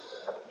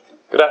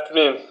Good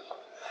afternoon.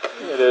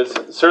 It is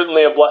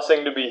certainly a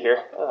blessing to be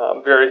here.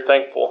 I'm very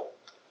thankful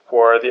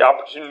for the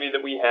opportunity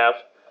that we have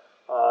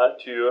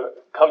to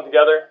come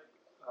together,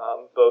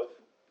 both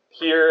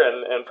here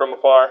and from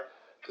afar,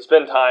 to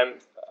spend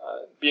time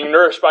being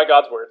nourished by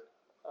God's Word,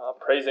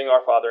 praising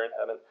our Father in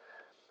heaven.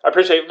 I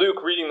appreciate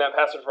Luke reading that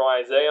passage from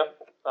Isaiah.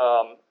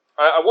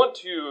 I want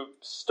to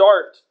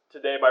start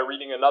today by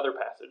reading another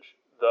passage,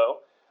 though.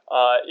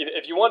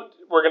 If you want,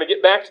 we're going to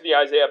get back to the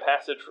Isaiah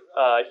passage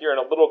here in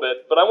a little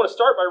bit, but I want to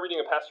start by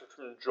reading a passage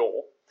from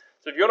Joel.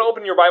 So if you want to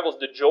open your Bibles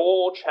to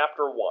Joel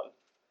chapter 1.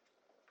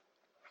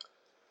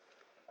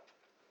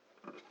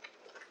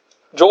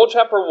 Joel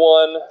chapter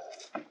 1,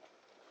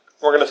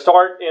 we're going to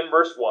start in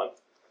verse 1.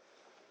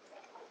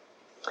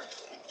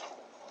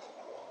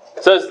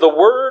 It says, "The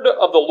word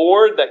of the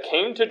Lord that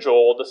came to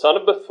Joel, the son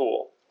of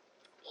Bethuel.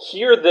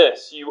 Hear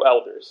this, you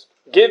elders.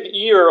 Give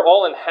ear,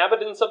 all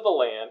inhabitants of the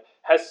land.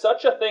 Has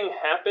such a thing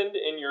happened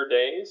in your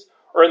days,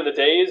 or in the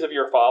days of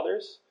your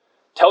fathers?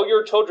 Tell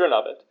your children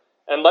of it,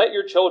 and let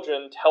your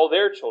children tell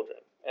their children,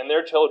 and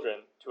their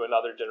children to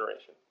another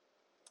generation."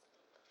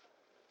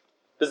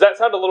 Does that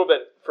sound a little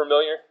bit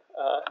familiar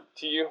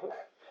to you?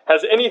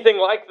 Has anything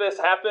like this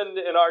happened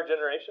in our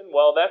generation?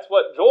 Well, that's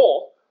what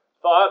Joel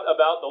thought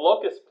about the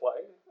locust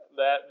plague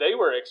that they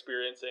were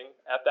experiencing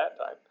at that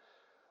time.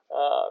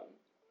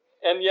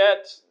 And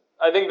yet,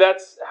 I think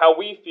that's how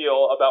we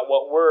feel about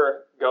what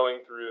we're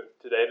going through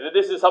today. That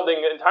this is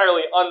something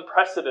entirely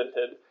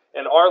unprecedented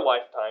in our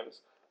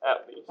lifetimes,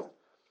 at least.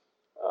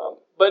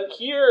 But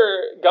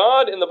here,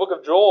 God in the book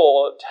of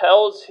Joel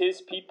tells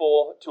his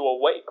people to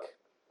awake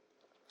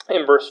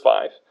in verse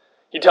 5.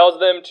 He tells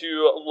them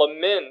to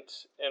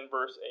lament in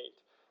verse 8.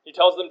 He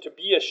tells them to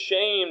be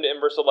ashamed in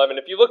verse 11.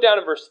 If you look down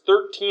in verse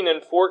 13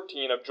 and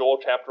 14 of Joel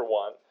chapter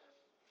 1,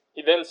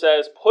 he then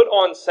says, "Put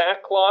on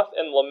sackcloth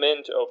and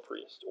lament, O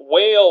priest.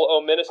 Wail, O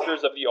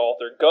ministers of the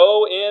altar.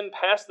 Go in,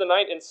 pass the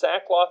night in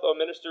sackcloth, O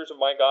ministers of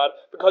my God,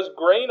 because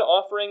grain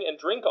offering and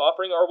drink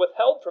offering are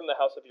withheld from the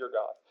house of your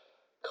God.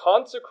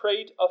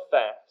 Consecrate a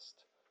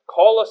fast.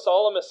 Call a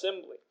solemn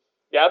assembly.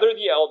 Gather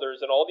the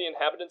elders and all the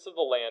inhabitants of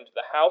the land to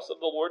the house of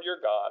the Lord your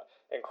God,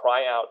 and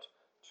cry out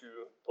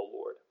to the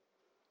Lord."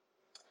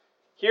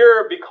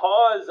 Here,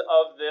 because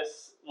of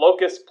this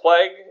locust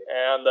plague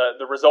and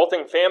the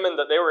resulting famine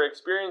that they were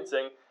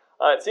experiencing,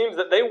 it seems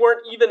that they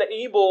weren't even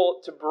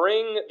able to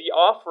bring the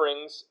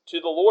offerings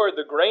to the Lord,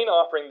 the grain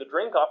offering, the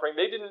drink offering.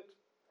 They didn't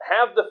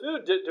have the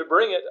food to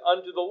bring it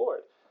unto the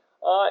Lord.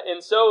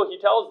 And so he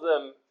tells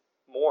them,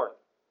 mourn,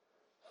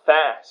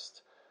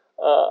 fast.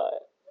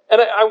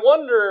 And I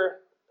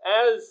wonder,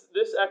 as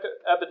this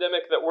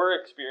epidemic that we're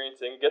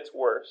experiencing gets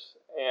worse,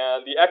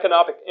 and the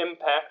economic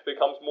impact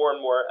becomes more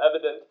and more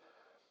evident,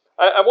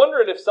 I wonder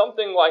if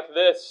something like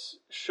this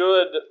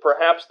should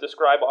perhaps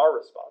describe our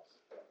response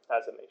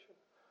as a nation,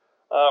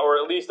 or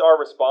at least our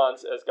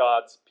response as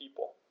God's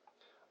people.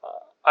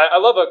 I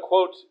love a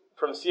quote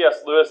from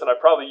C.S. Lewis, and I've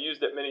probably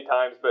used it many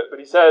times, but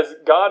he says,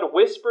 "God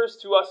whispers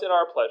to us in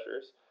our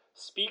pleasures,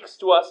 speaks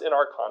to us in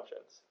our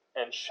conscience,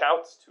 and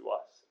shouts to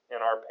us in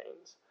our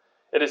pains.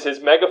 It is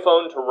his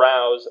megaphone to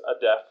rouse a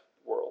deaf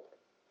world."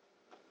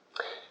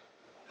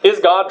 Is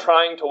God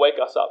trying to wake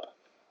us up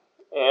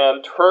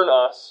and turn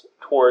us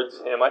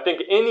towards him? I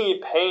think any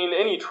pain,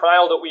 any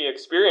trial that we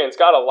experience,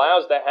 God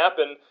allows to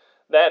happen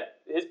that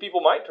his people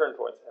might turn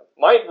towards him,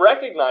 might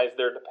recognize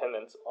their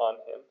dependence on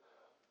him,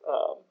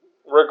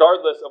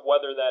 regardless of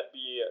whether that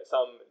be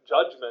some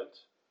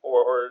judgment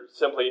or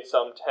simply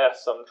some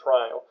test, some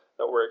trial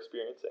that we're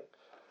experiencing.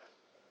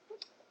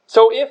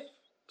 So if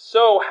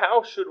so,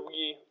 how should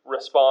we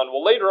respond?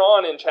 Well, later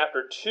on in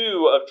chapter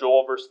 2 of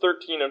Joel, verse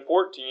 13 and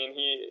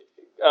 14,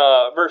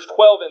 verse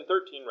 12 and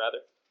 13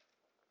 rather,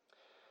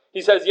 he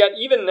says, "Yet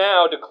even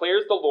now,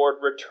 declares the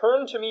Lord,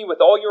 return to me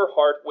with all your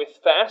heart, with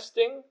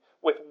fasting,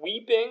 with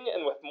weeping,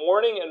 and with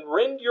mourning, and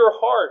rend your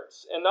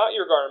hearts and not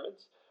your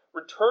garments.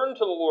 Return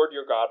to the Lord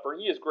your God, for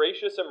he is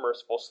gracious and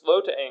merciful,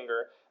 slow to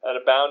anger, and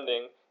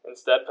abounding in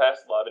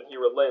steadfast love, and he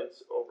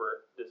relents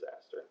over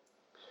disaster."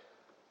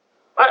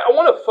 I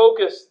want to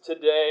focus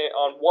today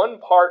on one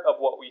part of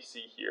what we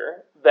see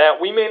here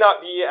that we may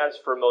not be as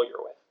familiar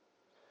with.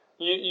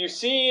 You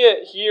see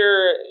it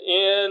here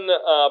in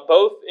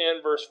both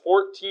in verse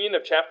 14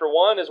 of chapter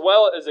 1, as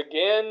well as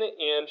again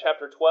in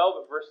chapter 12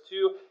 of verse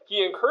 2.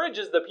 He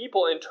encourages the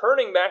people in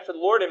turning back to the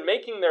Lord and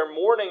making their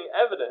mourning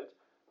evident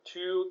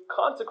to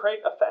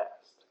consecrate a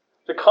fast,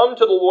 to come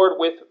to the Lord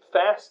with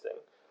fasting.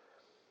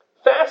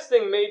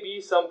 Fasting may be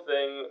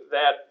something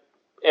that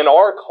in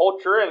our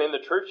culture and in the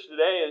church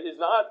today is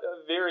not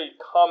a very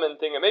common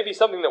thing. It may be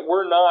something that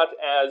we're not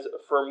as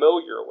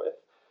familiar with.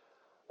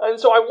 And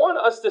so I want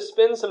us to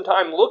spend some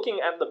time looking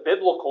at the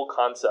biblical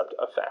concept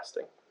of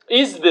fasting.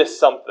 Is this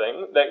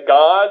something that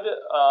God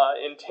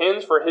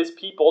intends for his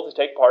people to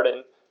take part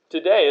in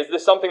today? Is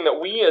this something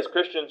that we as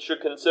Christians should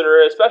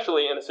consider,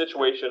 especially in a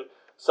situation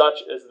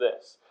such as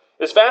this?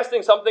 Is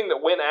fasting something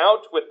that went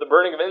out with the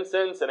burning of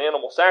incense and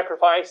animal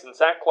sacrifice and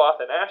sackcloth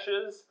and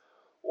ashes?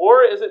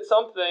 Or is it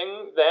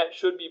something that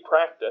should be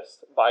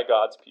practiced by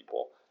God's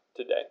people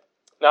today?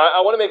 Now,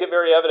 I want to make it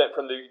very evident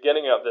from the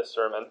beginning of this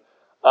sermon,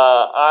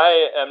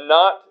 I am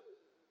not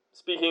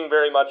speaking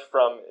very much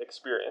from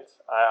experience.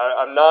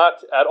 I'm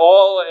not at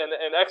all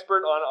an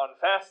expert on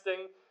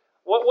fasting.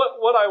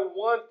 What I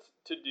want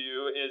to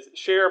do is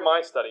share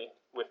my study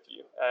with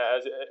you.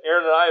 As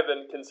Aaron and I have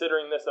been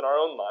considering this in our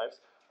own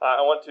lives,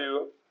 I want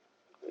to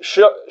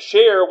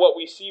share what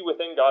we see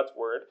within God's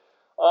Word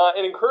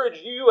and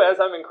encourage you,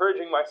 as I'm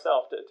encouraging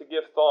myself, to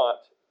give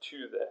thought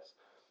to this.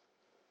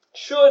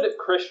 Should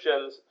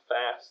Christians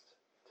fast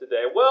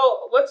today?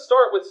 Well, let's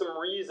start with some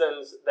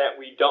reasons that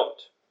we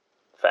don't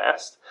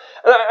fast.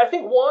 And I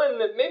think one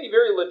maybe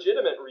very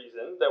legitimate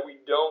reason that we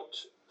don't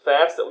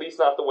fast, at least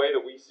not the way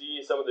that we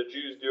see some of the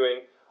Jews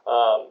doing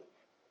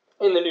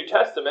in the New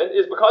Testament,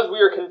 is because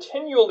we are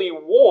continually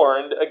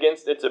warned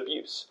against its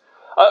abuse.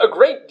 A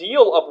great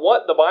deal of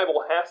what the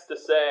Bible has to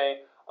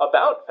say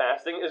about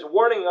fasting is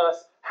warning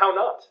us how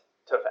not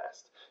to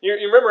fast. You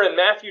remember in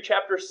Matthew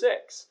chapter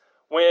 6,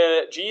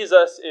 when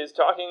Jesus is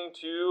talking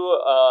to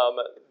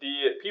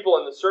the people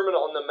in the Sermon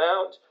on the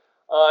Mount,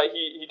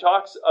 he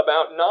talks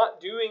about not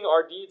doing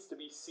our deeds to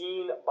be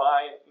seen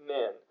by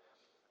men.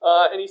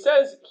 And he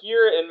says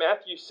here in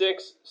Matthew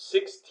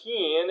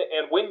 6:16,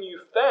 and when you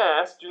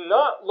fast, do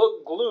not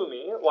look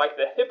gloomy like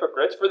the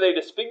hypocrites, for they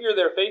disfigure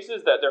their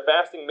faces that their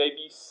fasting may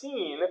be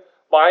seen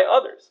by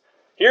others.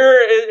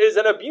 Here is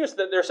an abuse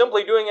that they're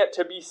simply doing it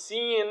to be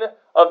seen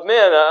of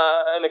men,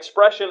 an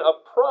expression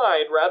of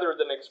pride rather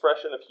than an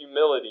expression of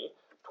humility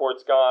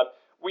towards God.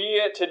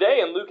 We today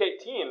in Luke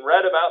 18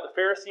 read about the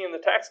Pharisee and the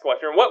tax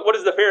collector. And what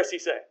does the Pharisee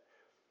say?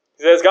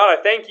 He says, God,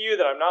 I thank you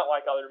that I'm not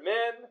like other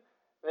men.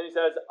 And then he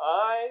says,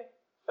 I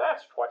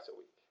fast twice a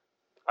week.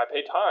 I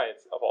pay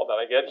tithes of all that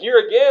I get. Here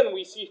again,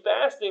 we see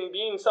fasting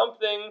being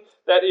something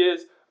that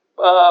is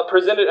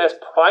presented as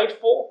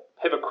prideful,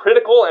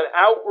 hypocritical, an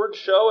outward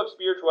show of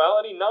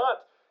spirituality,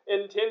 not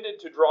intended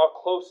to draw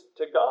close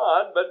to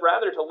God, but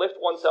rather to lift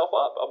oneself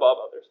up above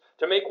others,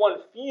 to make one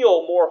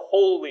feel more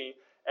holy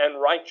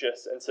and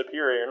righteous and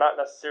superior, not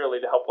necessarily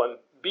to help one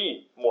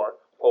be more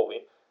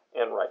holy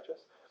and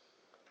righteous.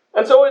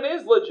 And so it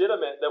is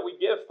legitimate that we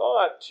give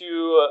thought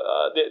to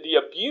the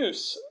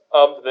abuse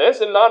of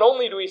this, and not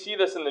only do we see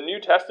this in the New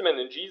Testament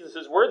in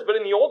Jesus' words, but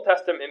in the Old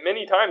Testament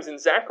many times in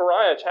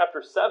Zechariah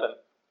chapter 7,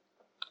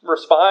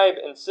 verse 5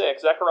 and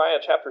 6. Zechariah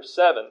chapter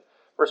 7,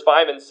 verse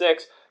 5 and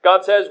 6,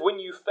 God says, when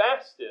you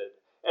fasted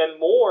and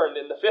mourned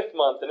in the 5th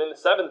month and in the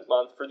 7th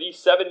month for these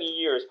 70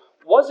 years,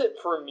 was it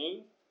for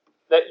me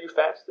that you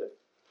fasted?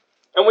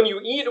 And when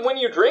you eat and when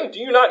you drink, do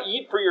you not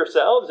eat for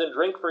yourselves and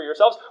drink for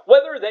yourselves?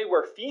 Whether they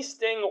were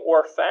feasting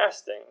or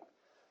fasting,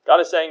 God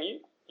is saying,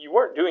 you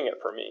weren't doing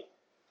it for me.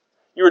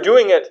 You were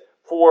doing it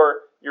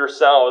for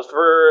yourselves,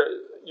 for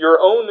your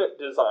own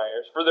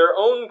desires, for their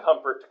own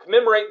comfort, to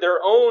commemorate their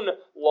own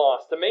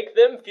loss, to make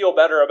them feel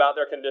better about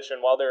their condition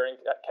while they're in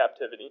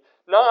captivity,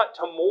 not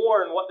to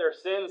mourn what their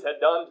sins had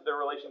done to their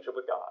relationship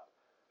with God.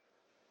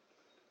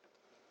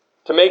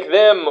 To make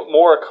them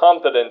more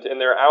confident in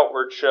their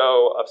outward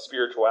show of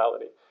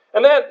spirituality.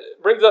 And that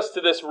brings us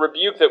to this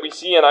rebuke that we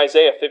see in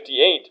Isaiah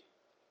 58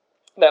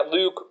 that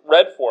Luke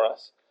read for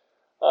us.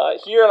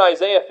 Here in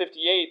Isaiah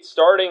 58,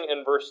 starting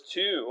in verse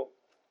 2,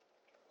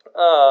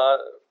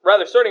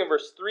 starting in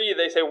verse 3,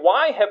 they say,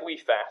 why have we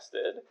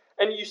fasted,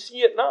 and you see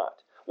it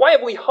not? Why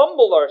have we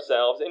humbled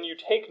ourselves, and you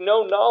take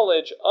no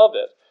knowledge of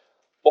it?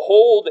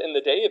 Behold, in the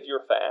day of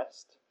your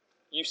fast,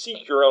 you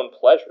seek your own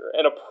pleasure,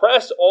 and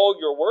oppress all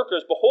your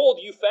workers. Behold,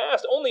 you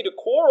fast only to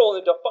quarrel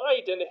and to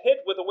fight and to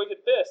hit with a wicked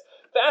fist.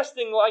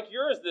 Fasting like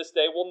yours this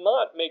day will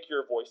not make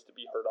your voice to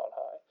be heard on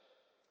high.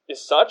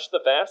 Is such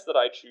the fast that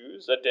I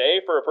choose, a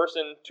day for a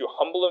person to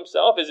humble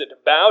himself? Is it to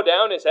bow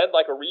down his head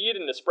like a reed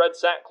and to spread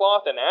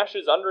sackcloth and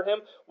ashes under him?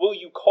 Will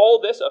you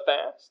call this a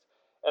fast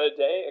and a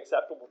day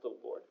acceptable to the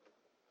Lord?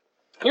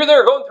 Here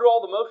they're going through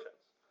all the motions.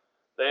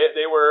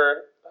 They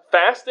were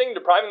fasting,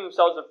 depriving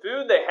themselves of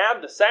food. They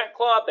had the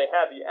sackcloth. They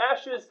had the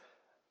ashes.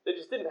 They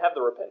just didn't have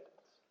the repentance.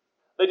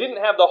 They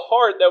didn't have the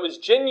heart that was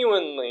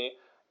genuinely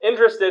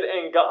interested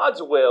in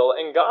God's will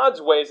and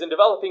God's ways in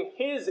developing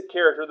His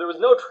character. There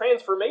was no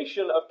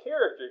transformation of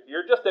character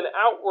here, just an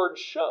outward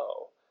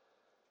show.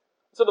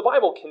 So the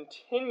Bible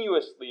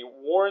continuously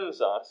warns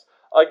us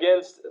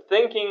against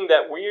thinking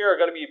that we are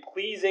going to be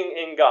pleasing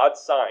in God's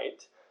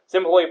sight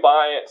simply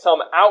by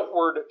some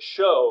outward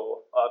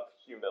show of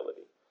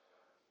humility.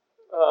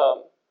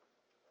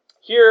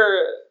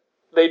 Here,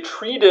 they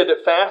treated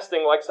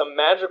fasting like some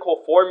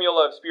magical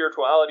formula of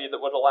spirituality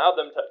that would allow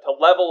them to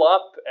level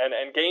up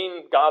and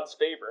gain God's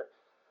favor.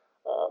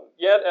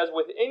 Yet, as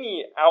with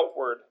any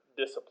outward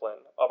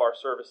discipline of our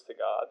service to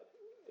God,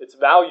 it's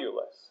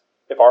valueless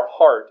if our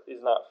heart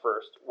is not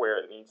first where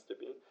it needs to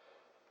be.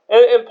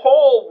 And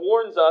Paul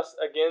warns us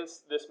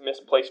against this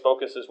misplaced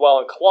focus as well.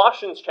 In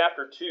Colossians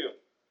chapter 2,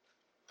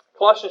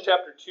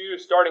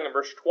 starting in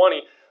verse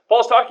 20,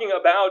 Paul's talking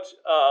about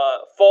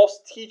false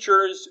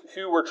teachers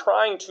who were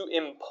trying to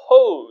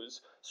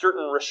impose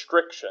certain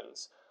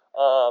restrictions.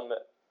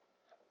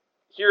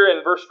 Here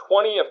in verse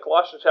 20 of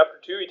Colossians chapter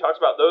 2, he talks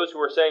about those who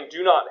are saying,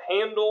 do not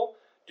handle,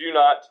 do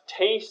not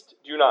taste,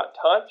 do not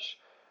touch.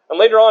 And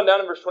later on, down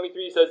in verse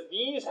 23, he says,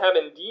 these have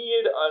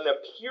indeed an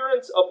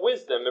appearance of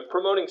wisdom in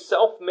promoting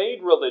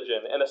self-made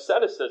religion and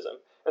asceticism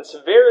and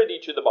severity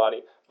to the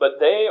body, but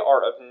they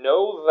are of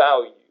no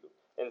value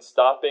in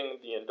stopping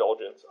the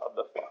indulgence of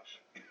the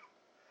flesh.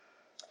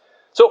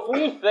 So if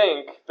we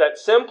think that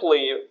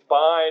simply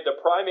by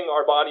depriving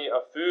our body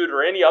of food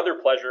or any other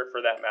pleasure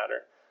for that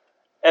matter,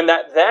 and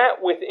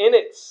that within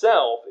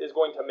itself is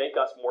going to make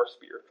us more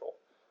spiritual,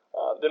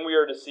 then we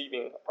are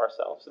deceiving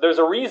ourselves. There's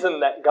a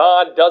reason that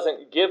God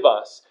doesn't give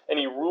us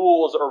any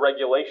rules or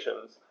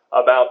regulations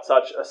about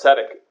such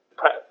ascetic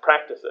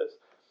practices.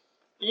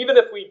 Even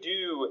if we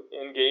do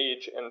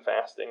engage in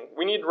fasting,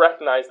 we need to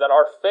recognize that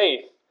our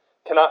faith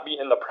cannot be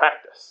in the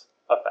practice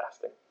of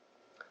fasting.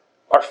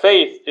 Our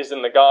faith is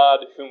in the God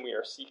whom we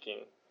are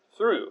seeking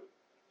through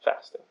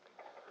fasting.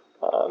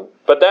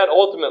 But that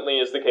ultimately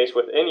is the case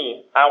with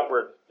any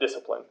outward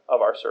discipline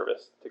of our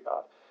service to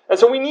God. And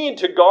so we need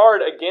to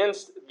guard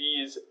against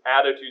these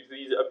attitudes,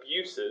 these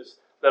abuses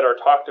that are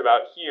talked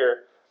about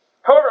here.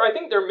 However, I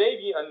think there may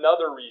be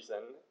another reason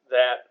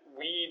that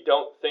we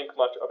don't think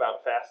much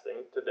about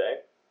fasting today.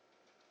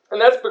 And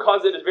that's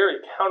because it is very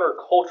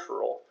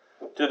countercultural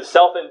to the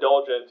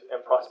self-indulgent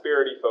and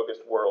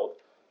prosperity-focused world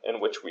in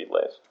which we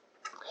live.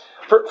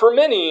 For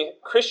many,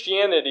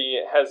 Christianity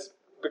has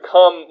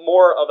become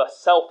more of a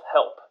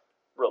self-help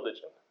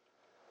religion.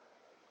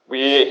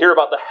 We hear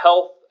about the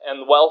health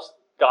and wealth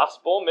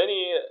gospel.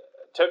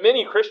 To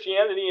many,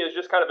 Christianity is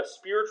just kind of a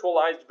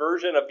spiritualized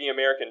version of the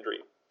American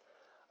dream.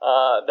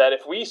 That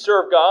if we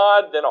serve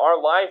God, then our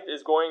life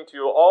is going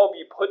to all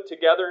be put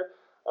together.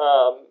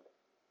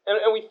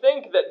 And we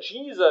think that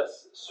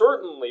Jesus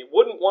certainly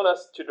wouldn't want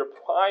us to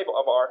deprive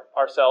of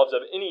ourselves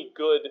of any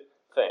good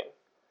thing.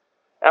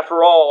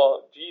 After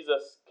all,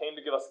 Jesus came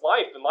to give us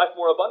life and life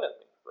more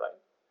abundantly, right?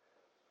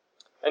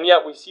 And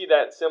yet we see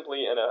that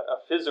simply in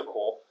a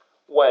physical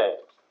way.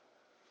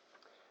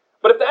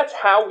 But if that's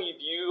how we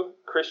view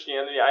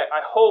Christianity,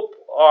 I hope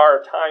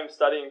our time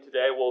studying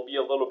today will be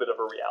a little bit of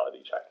a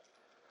reality check.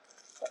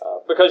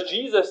 Because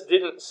Jesus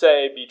didn't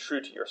say, be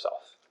true to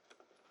yourself.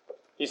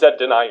 He said,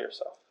 deny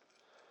yourself.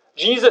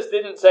 Jesus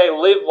didn't say,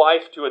 live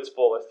life to its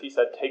fullest. He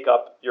said, take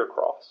up your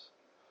cross.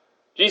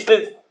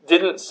 Jesus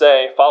didn't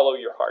say, follow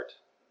your heart.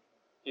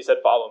 He said,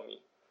 follow me.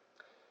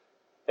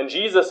 And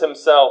Jesus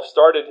himself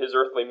started his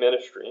earthly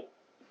ministry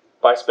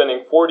by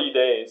spending 40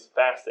 days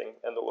fasting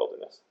in the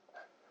wilderness.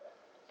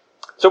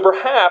 So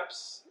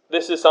perhaps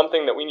this is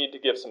something that we need to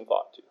give some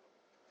thought to.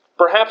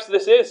 Perhaps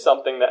this is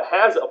something that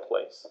has a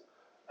place,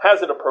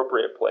 has an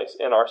appropriate place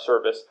in our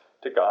service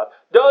to God.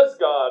 Does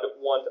God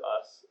want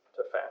us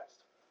to fast?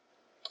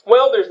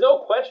 Well, there's no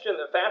question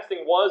that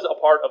fasting was a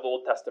part of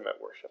Old Testament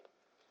worship.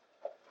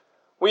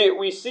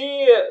 We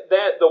see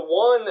that the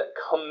one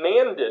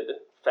commanded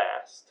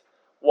fast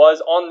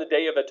was on the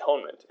Day of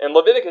Atonement. In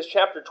Leviticus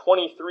chapter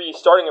 23,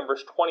 starting in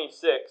verse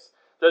 26,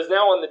 says,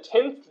 now on the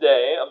 10th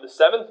day of the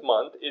 7th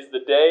month is the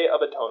Day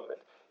of Atonement.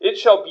 It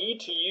shall be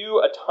to you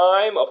a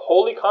time of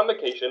holy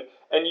convocation,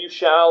 and you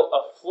shall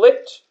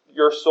afflict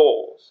your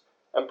souls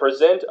and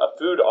present a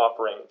food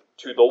offering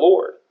to the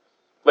Lord.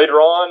 Later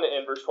on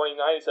in verse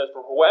 29, it says,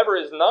 for whoever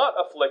is not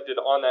afflicted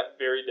on that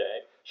very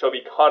day shall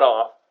be cut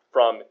off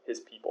from his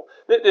people.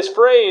 This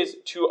phrase,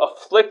 to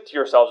afflict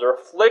yourselves, or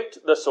afflict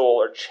the soul,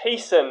 or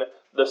chasten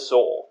the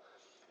soul,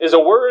 is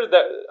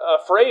a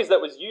phrase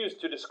that was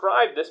used to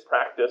describe this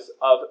practice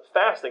of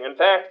fasting. In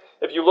fact,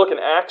 if you look in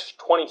Acts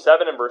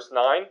 27 and verse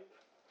 9,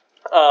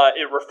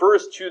 it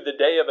refers to the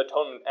Day of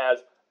Atonement as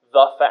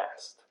the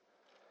fast.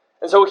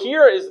 And so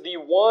here is the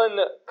one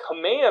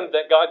command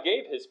that God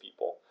gave his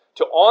people,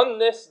 to on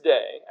this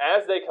day,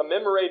 as they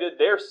commemorated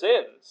their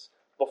sins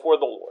before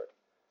the Lord,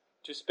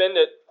 to spend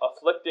it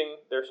afflicting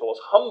their souls,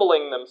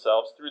 humbling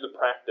themselves through the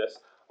practice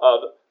of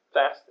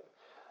fasting.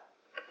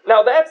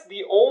 Now, that's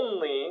the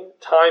only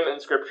time in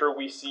Scripture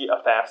we see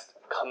a fast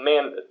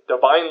commanded,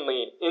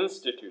 divinely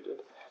instituted.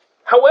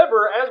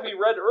 However, as we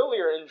read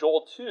earlier in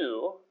Joel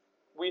 2,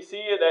 we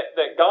see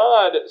that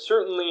God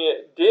certainly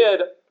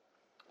did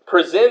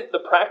present the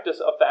practice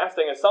of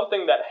fasting as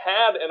something that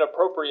had an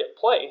appropriate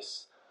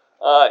place,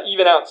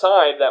 even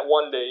outside that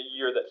one day a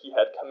year that he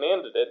had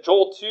commanded it.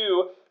 Joel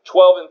 2,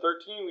 12 and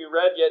 13, we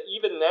read, yet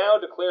even now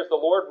declares the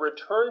Lord,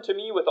 return to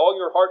me with all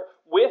your heart,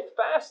 with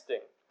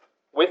fasting,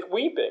 with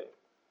weeping,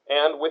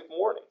 and with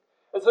mourning.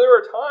 And so there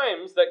were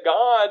times that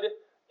God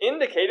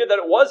indicated that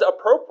it was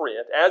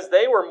appropriate, as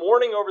they were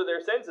mourning over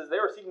their sins, as they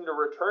were seeking to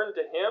return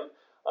to him,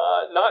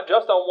 not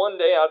just on one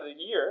day out of the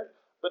year,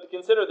 but to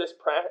consider this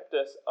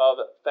practice of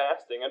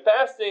fasting. And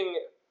fasting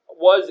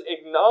was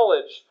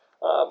acknowledged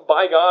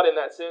by God in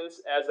that sense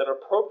as an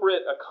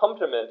appropriate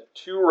accompaniment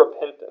to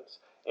repentance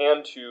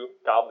and to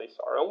godly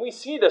sorrow. And we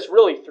see this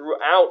really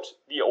throughout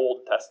the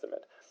Old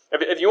Testament.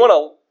 If you want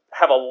to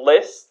have a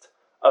list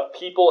of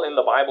people in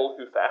the Bible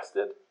who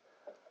fasted,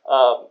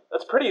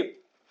 that's a pretty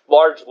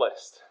large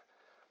list.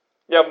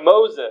 You have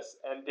Moses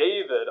and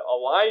David,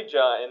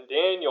 Elijah and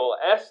Daniel,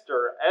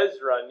 Esther,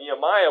 Ezra,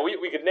 Nehemiah.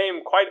 We could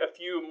name quite a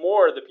few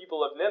more, the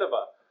people of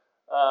Nineveh.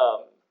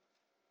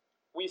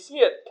 see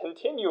it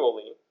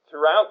continually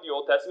throughout the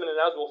Old Testament, and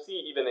as we'll see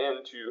even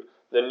into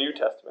the New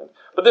Testament.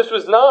 But this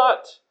was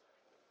not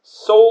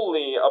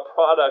solely a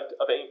product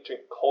of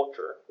ancient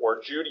culture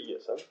or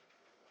Judaism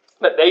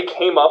that they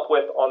came up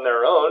with on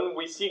their own.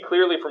 We see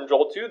clearly from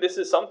Joel 2, this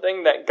is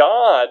something that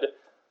God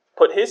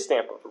put his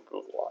stamp of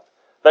approval on,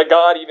 that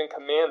God even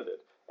commanded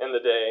in the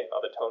Day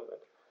of Atonement.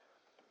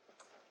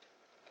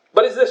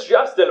 But is this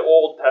just an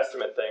Old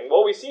Testament thing?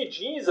 Well, we see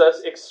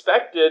Jesus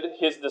expected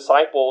his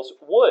disciples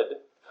would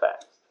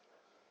fast.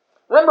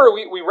 Remember,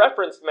 we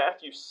referenced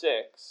Matthew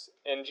 6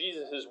 and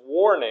Jesus'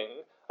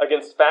 warning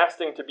against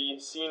fasting to be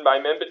seen by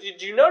men, but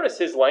did you notice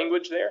his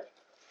language there?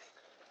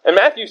 In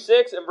Matthew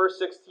 6 and verse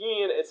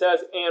 16, it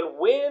says, "And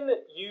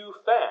when you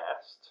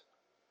fast,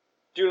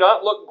 do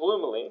not look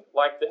gloomily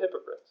like the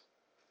hypocrites."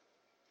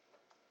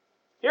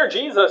 Here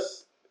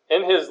Jesus,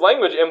 in his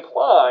language,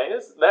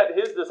 implies that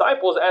his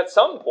disciples at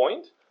some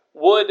point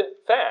would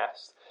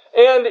fast.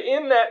 And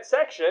in that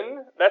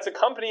section, that's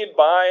accompanied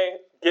by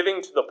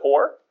giving to the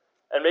poor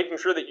and making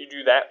sure that you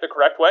do that the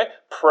correct way,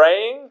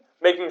 praying,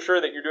 making sure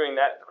that you're doing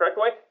that the correct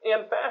way,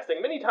 and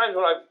fasting. Many times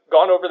when I've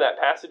gone over that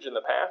passage in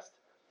the past,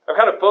 I've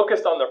kind of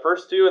focused on the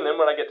first two, and then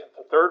when I get to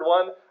the third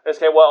one, I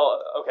say,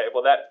 well,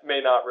 that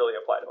may not really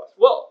apply to us.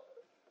 Well,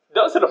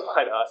 does it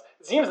apply to us?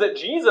 It seems that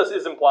Jesus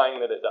is implying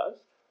that it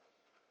does.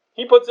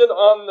 He puts it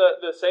on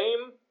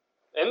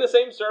in the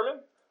same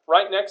sermon,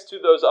 right next to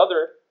those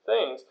other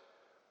things.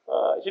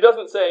 He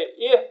doesn't say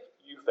if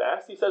you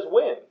fast, he says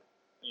when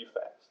you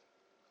fast.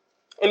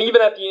 And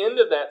even at the end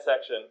of that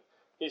section,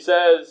 he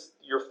says,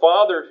 your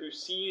Father who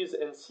sees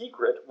in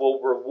secret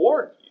will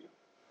reward you.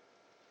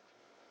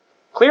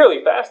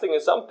 Clearly, fasting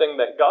is something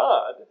that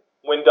God,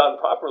 when done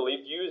properly,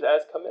 views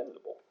as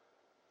commendable.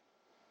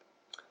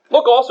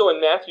 Look also in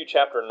Matthew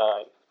chapter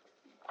 9.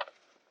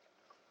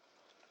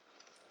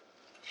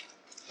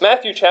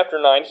 Matthew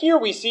chapter 9, here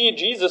we see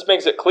Jesus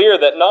makes it clear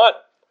that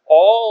not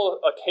all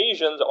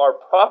occasions are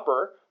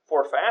proper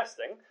for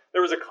fasting.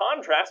 There was a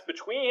contrast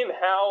between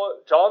how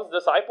John's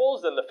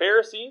disciples and the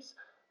Pharisees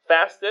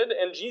fasted,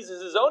 and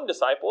Jesus' own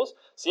disciples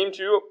seem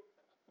to,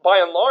 by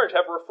and large,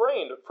 have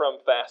refrained from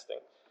fasting.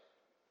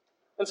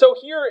 And so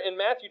here in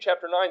Matthew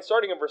chapter 9,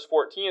 starting in verse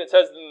 14, it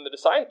says, "Then the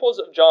disciples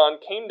of John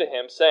came to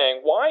him,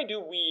 saying, 'Why do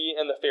we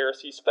and the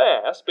Pharisees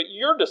fast, but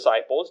your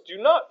disciples do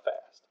not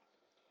fast?'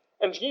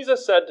 And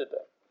Jesus said to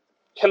them,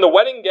 'Can the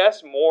wedding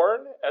guests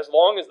mourn as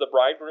long as the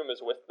bridegroom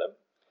is with them?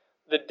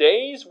 The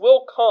days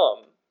will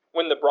come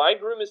when the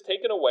bridegroom is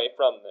taken away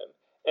from them,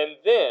 and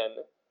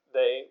then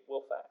they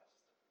will fast.'"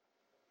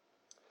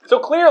 So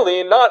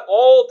clearly, not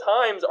all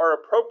times are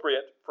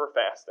appropriate for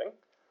fasting.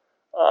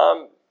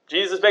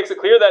 Jesus makes it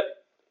clear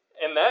that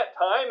in that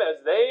time,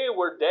 as they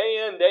were day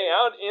in, day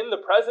out in the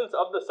presence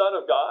of the Son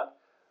of God,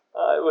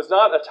 it was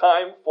not a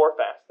time for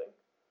fasting.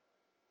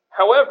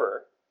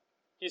 However,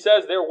 he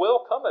says there will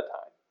come a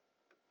time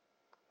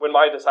when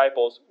my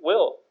disciples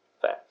will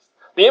fast.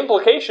 The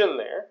implication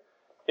there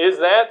is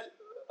that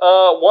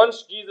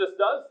once Jesus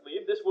does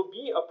leave, this will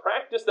be a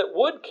practice that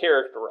would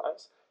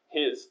characterize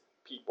his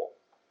people.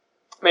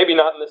 Maybe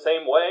not in the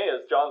same way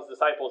as John's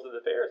disciples and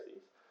the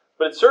Pharisees,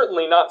 but it's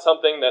certainly not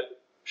something that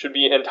should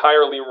be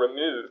entirely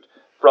removed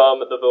from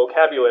the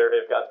vocabulary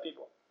of God's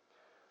people.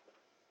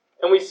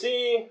 And we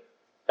see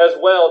as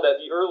well that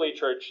the early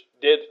church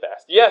did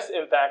fast. Yes,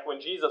 in fact, when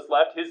Jesus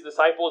left, his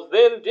disciples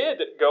then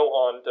did go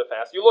on to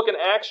fast. You look in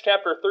Acts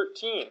chapter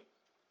 13.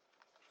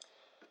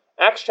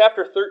 Acts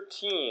chapter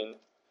 13,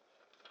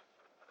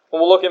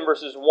 and we'll look in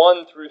verses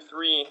 1 through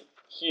 3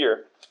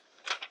 here.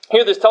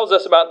 Here this tells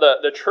us about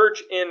the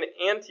church in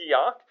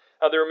Antioch.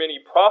 How there were many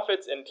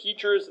prophets and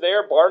teachers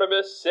there: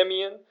 Barnabas,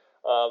 Simeon,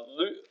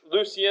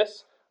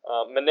 Lucius,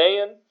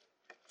 Manaen,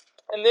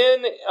 and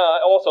then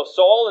also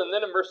Saul. And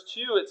then in verse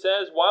 2 it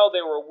says, "While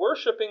they were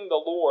worshiping the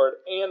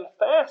Lord and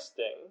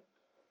fasting,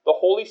 the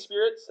Holy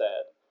Spirit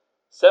said,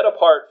 'Set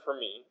apart for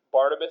me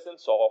Barnabas and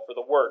Saul for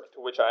the work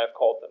to which I have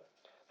called them.'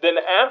 Then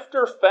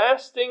after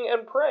fasting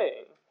and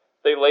praying,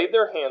 they laid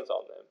their hands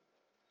on them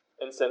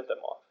and sent them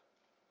off."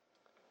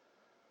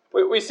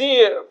 We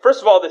see,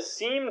 first of all, this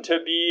seemed to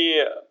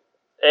be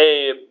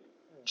a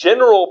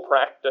general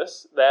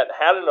practice that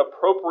had an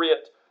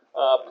appropriate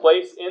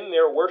place in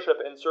their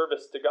worship and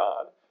service to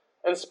God.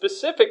 And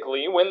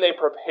specifically, when they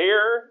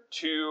prepare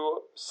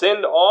to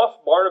send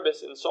off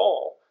Barnabas and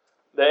Saul,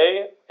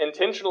 they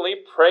intentionally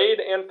prayed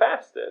and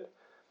fasted.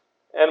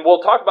 And we'll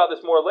talk about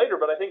this more later,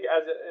 but I think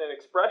as an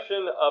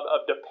expression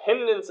of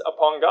dependence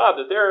upon God,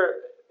 that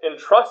they're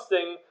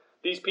entrusting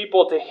these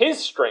people to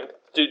his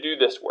strength to do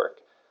this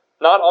work,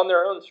 not on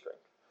their own strength.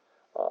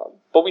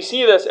 But we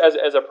see this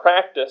as a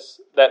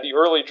practice that the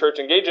early church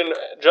engaged in.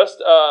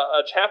 Just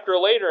a chapter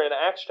later in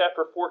Acts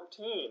chapter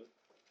 14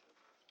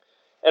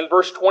 and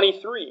verse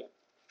 23.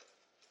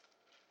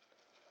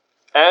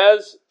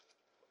 As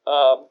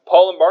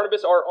Paul and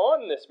Barnabas are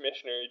on this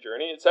missionary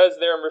journey, it says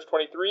there in verse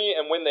 23,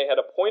 "And when they had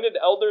appointed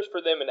elders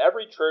for them in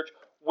every church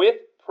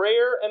with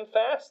prayer and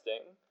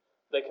fasting,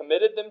 they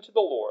committed them to the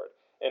Lord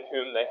in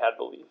whom they had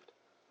believed."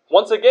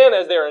 Once again,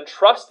 as they are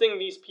entrusting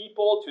these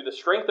people to the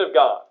strength of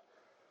God,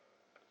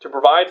 to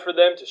provide for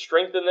them, to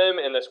strengthen them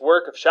in this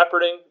work of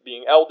shepherding,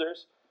 being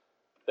elders,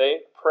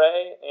 they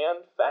pray and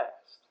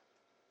fast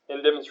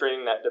in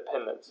demonstrating that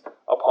dependence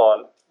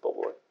upon the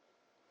Lord.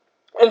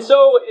 And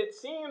so it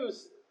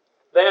seems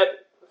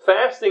that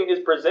fasting is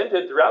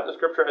presented throughout the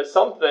Scripture as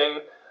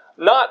something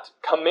not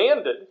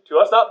commanded to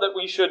us, not that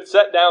we should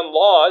set down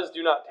laws,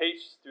 do not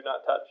taste, do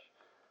not touch,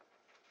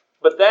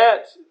 but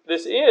that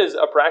this is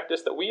a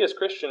practice that we as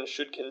Christians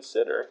should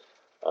consider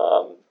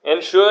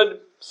and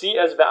should see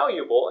as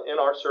valuable in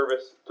our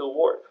service to the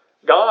Lord.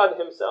 God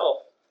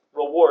himself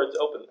rewards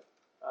openly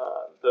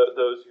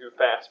those who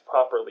fast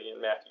properly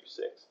in Matthew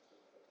 6.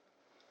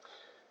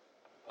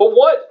 But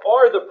what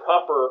are the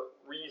proper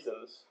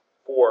reasons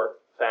for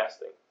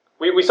fasting?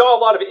 We saw a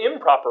lot of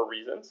improper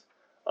reasons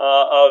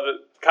of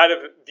kind of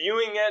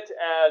viewing it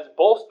as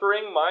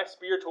bolstering my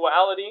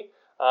spirituality,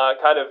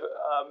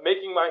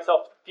 making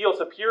myself feel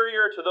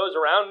superior to those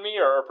around me,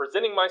 or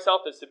presenting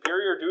myself as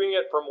superior, doing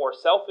it for more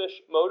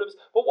selfish motives.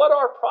 But what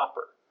are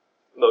proper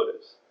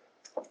motives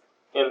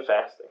in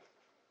fasting?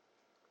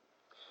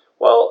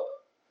 Well,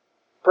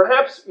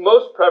 perhaps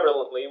most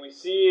prevalently, we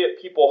see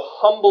people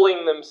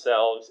humbling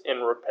themselves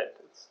in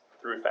repentance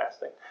through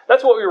fasting.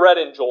 That's what we read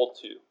in Joel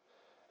 2.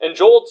 In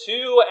Joel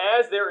 2,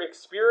 as they're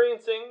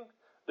experiencing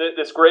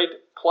this great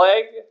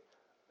plague,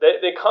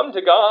 they come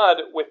to God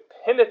with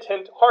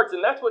penitent hearts,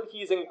 and that's what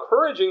he's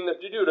encouraging them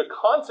to do, to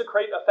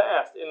consecrate a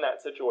fast in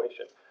that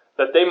situation,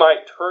 that they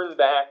might turn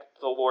back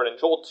to the Lord. In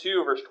Joel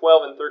 2, verse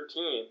 12 and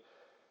 13, it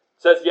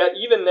says, "Yet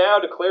even now,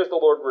 declares the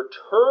Lord,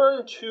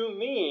 return to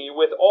me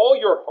with all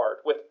your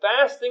heart, with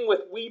fasting,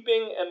 with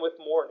weeping, and with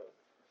mourning.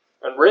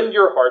 And rend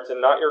your hearts and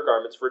not your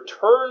garments.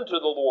 Return to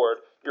the Lord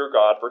your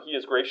God, for he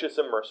is gracious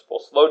and merciful,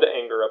 slow to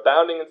anger,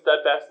 abounding in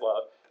steadfast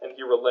love, and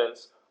he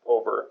relents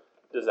over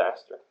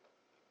disaster."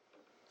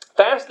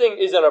 Fasting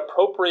is an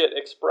appropriate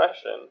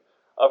expression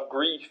of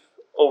grief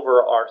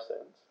over our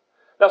sins.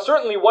 Now,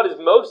 certainly what is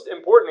most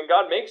important, and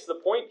God makes the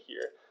point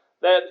here,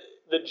 that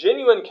the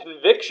genuine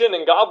conviction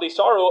and godly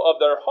sorrow of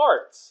their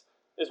hearts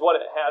is what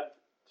it had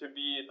to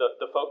be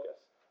the focus.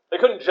 They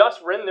couldn't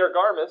just rend their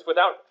garments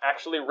without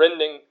actually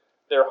rending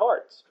their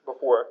hearts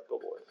before the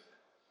Lord.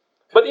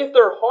 But if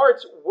their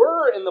hearts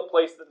were in the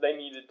place that they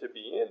needed to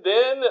be,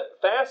 then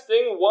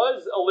fasting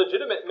was a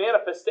legitimate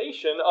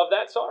manifestation of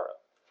that sorrow,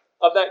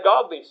 of that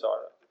godly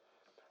sorrow.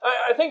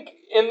 I think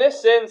in this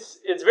sense,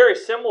 it's very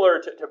similar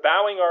to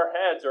bowing our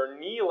heads or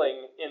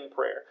kneeling in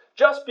prayer.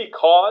 Just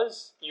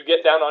because you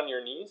get down on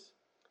your knees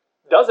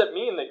doesn't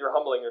mean that you're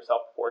humbling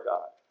yourself before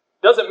God.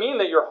 Doesn't mean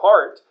that your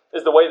heart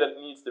is the way that it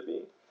needs to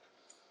be.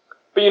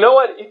 But you know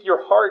what? If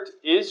your heart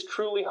is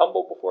truly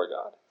humble before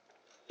God,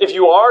 if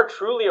you are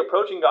truly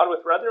approaching God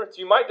with reverence,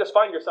 you might just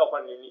find yourself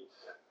on your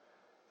knees.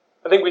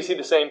 I think we see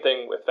the same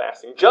thing with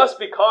fasting. Just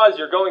because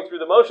you're going through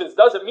the motions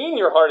doesn't mean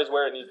your heart is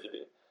where it needs to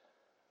be.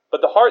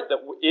 But the heart that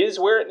is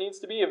where it needs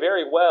to be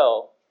very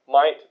well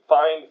might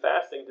find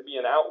fasting to be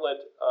an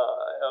outlet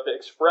of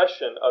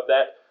expression of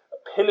that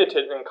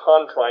penitent and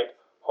contrite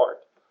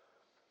heart.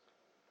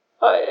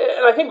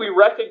 And I think we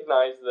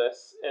recognize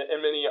this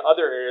in many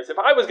other areas. If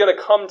I was going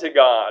to come to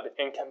God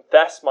and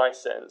confess my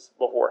sins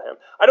before him,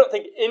 I don't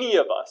think any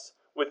of us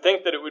would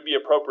think that it would be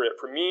appropriate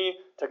for me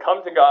to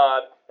come to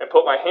God and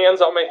put my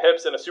hands on my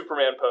hips in a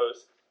Superman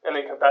pose and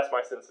then confess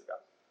my sins to God.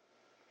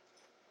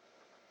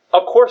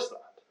 Of course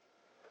not.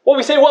 Well,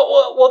 we say,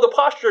 well, the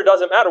posture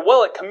doesn't matter.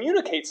 Well, it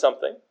communicates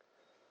something.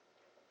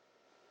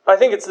 I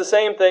think it's the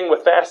same thing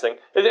with fasting.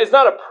 It's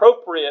not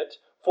appropriate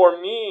for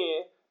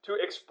me to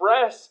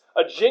express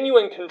a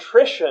genuine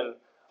contrition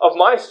of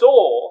my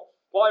soul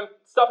while I'm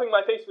stuffing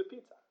my face with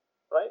pizza,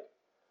 right?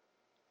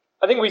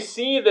 I think we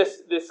see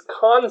this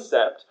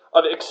concept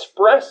of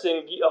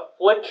expressing the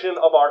affliction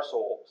of our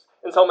souls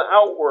in some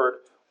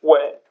outward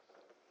way.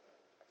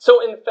 So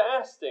in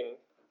fasting,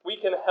 we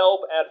can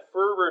help add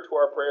fervor to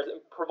our prayers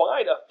and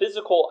provide a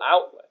physical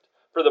outlet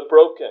for the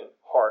broken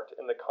heart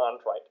and the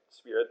contrite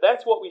spirit.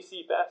 That's what we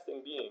see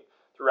fasting being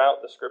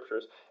throughout the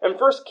Scriptures. In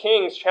 1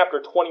 Kings chapter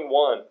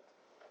 21,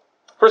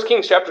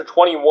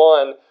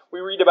 we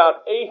read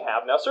about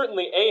Ahab. Now,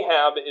 certainly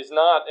Ahab is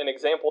not an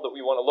example that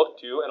we want to look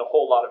to in a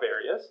whole lot of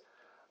areas.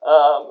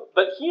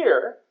 But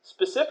here,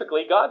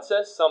 specifically, God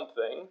says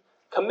something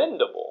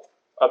commendable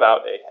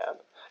about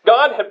Ahab.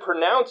 God had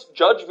pronounced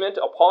judgment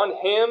upon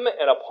him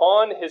and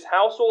upon his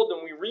household,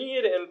 and we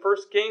read in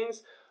 1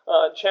 Kings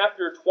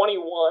chapter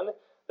 21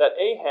 that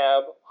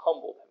Ahab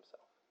humbled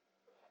himself.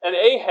 And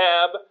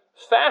Ahab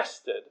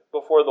fasted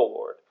before the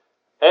Lord,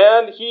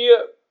 and he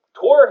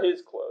tore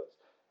his clothes.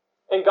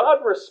 And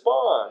God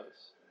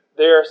responds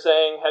there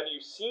saying, "Have you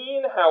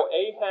seen how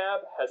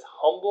Ahab has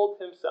humbled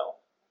himself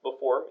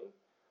before me?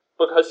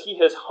 Because he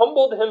has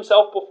humbled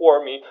himself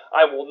before me,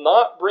 I will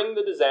not bring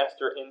the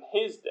disaster in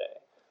his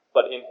day,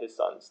 but in his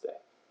son's day."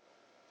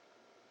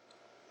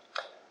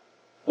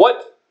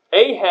 What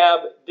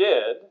Ahab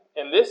did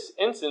in this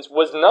instance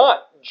was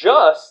not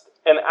just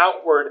an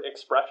outward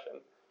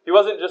expression. He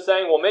wasn't just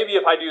saying, well, maybe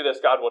if I do this,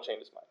 God will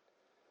change his mind.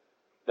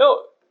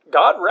 No,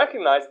 God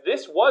recognized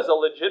this was a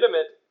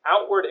legitimate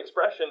outward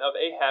expression of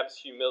Ahab's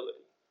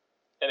humility.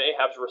 and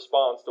Ahab's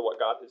response to what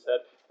God has said.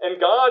 And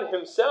God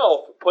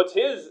himself puts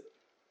his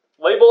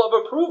label of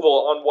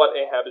approval on what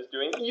Ahab is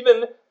doing,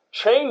 even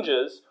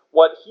changes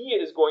what he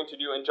is going to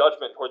do in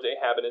judgment towards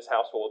Ahab and his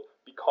household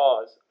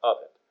because of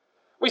it.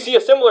 We see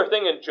a similar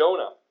thing in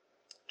Jonah.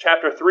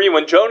 Chapter 3,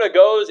 when Jonah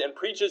goes and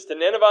preaches to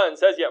Nineveh and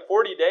says, yet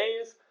 40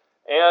 days,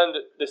 and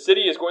the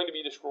city is going to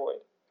be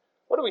destroyed.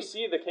 What do we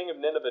see the king of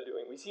Nineveh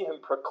doing? We see him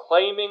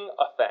proclaiming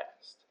a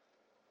fast.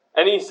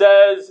 And he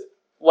says,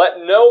 let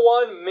no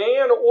one,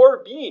 man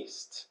or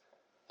beast,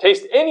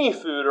 taste any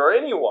food or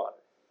any water.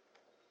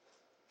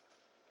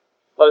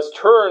 Let us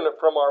turn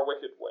from our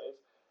wicked ways.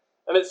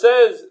 And it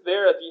says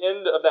there at the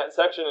end of that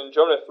section in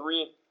Jonah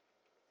 3,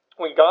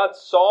 when God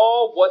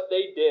saw what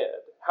they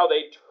did, how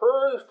they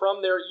turned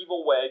from their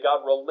evil way,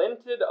 God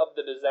relented of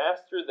the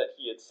disaster that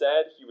he had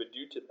said he would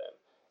do to them,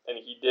 and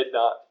he did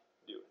not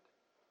do it.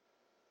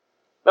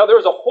 Now, there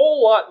was a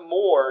whole lot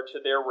more to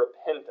their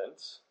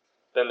repentance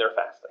than their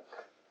fasting.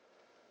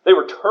 They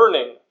were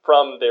turning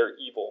from their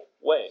evil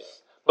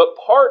ways. But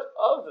part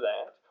of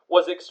that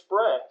was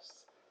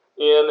expressed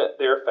in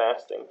their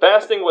fasting.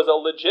 Fasting was a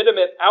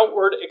legitimate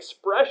outward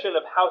expression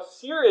of how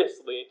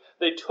seriously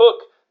they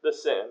took the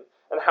sin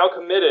and how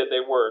committed they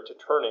were to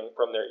turning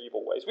from their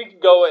evil ways. We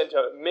could go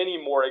into many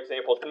more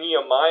examples.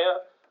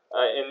 Nehemiah,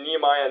 in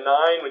Nehemiah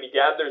 9, when he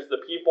gathers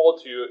the people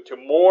to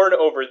mourn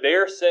over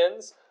their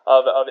sins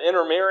of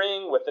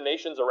intermarrying with the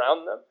nations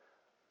around them,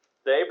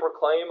 they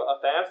proclaim a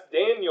fast.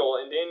 Daniel,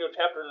 in Daniel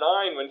chapter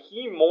 9, when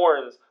he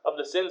mourns of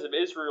the sins of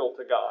Israel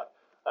to God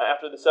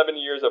after the 70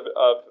 years of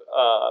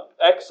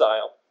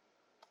exile,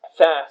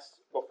 fasts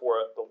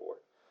before the Lord.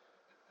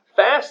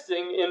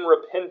 Fasting in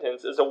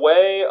repentance is a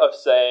way of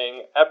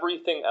saying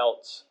everything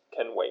else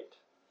can wait.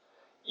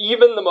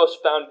 Even the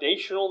most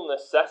foundational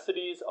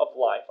necessities of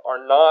life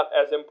are not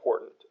as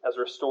important as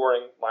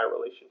restoring my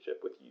relationship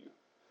with you.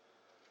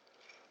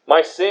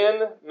 My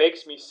sin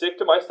makes me sick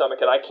to my stomach,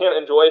 and I can't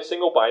enjoy a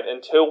single bite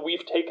until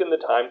we've taken the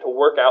time to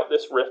work out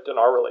this rift in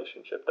our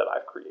relationship that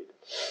I've created.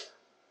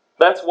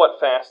 That's what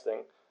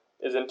fasting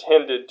is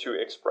intended to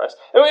express.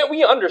 And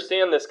we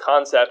understand this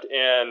concept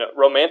in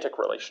romantic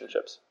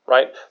relationships,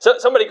 right? So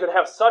somebody could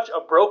have such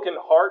a broken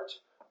heart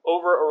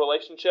over a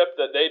relationship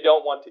that they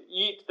don't want to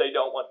eat, they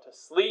don't want to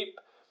sleep,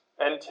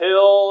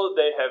 until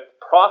they have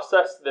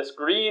processed this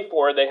grief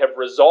or they have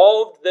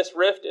resolved this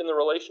rift in the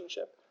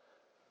relationship.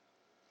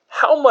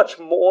 How much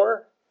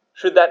more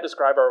should that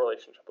describe our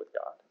relationship with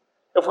God?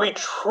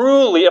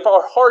 If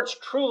our hearts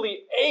truly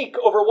ache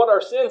over what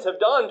our sins have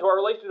done to our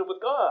relationship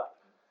with God,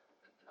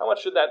 how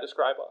much should that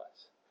describe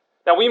us?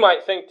 Now, we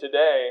might think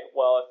today,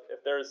 well,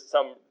 if there's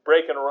some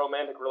break in a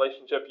romantic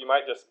relationship, you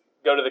might just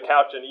go to the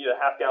couch and eat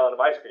a half gallon of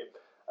ice cream.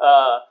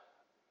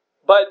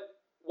 But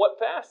what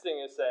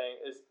fasting is saying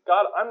is,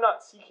 God, I'm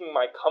not seeking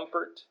my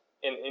comfort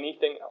in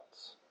anything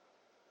else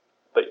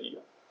but you.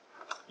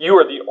 You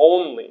are the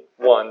only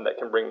one that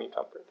can bring me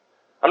comfort.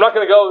 I'm not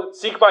going to go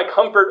seek my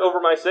comfort over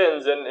my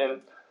sins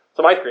and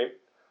some ice cream.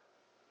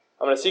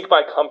 I'm going to seek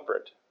my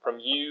comfort from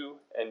you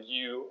and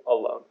you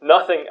alone.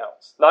 Nothing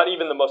else, not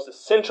even the most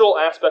essential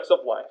aspects of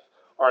life,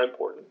 are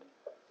important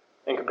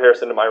in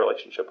comparison to my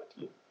relationship with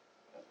you.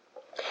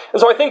 And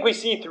so I think we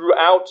see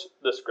throughout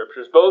the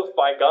Scriptures, both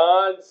by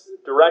God's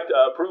direct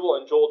approval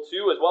in Joel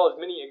 2, as well as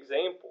many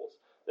examples,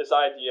 this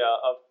idea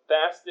of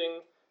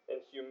fasting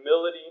and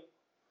humility,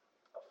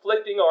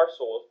 afflicting our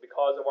souls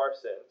because of our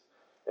sins,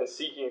 and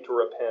seeking to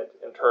repent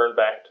and turn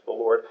back to the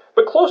Lord.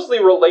 But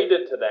closely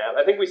related to that,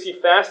 I think we see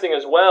fasting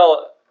as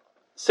well,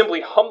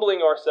 simply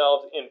humbling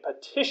ourselves in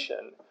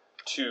petition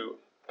to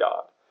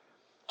God.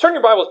 Turn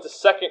your Bibles to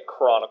 2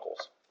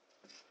 Chronicles.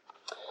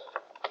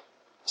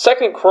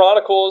 2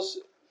 Chronicles,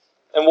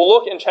 and we'll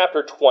look in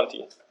chapter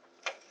 20.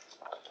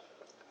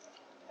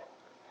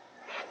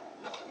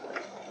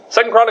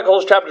 2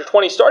 Chronicles chapter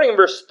 20, starting in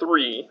verse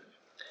 3,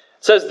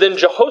 says, Then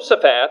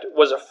Jehoshaphat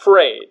was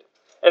afraid,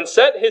 and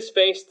set his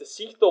face to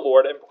seek the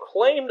Lord, and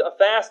proclaimed a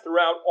fast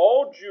throughout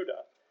all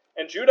Judah.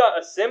 And Judah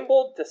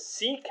assembled to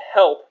seek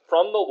help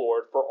from the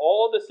Lord. For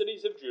all the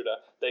cities of Judah,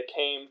 they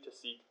came to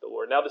seek the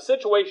Lord. Now the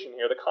situation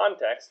here, the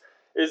context,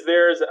 is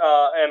there's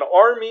an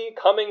army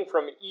coming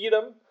from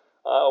Edom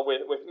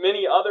with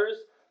many others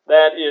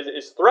that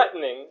is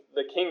threatening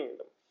the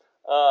kingdom.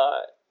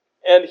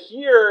 And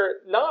here,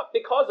 not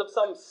because of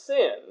some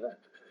sin,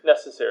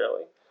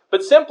 necessarily,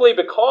 but simply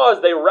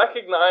because they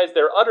recognize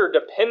their utter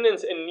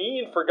dependence and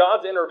need for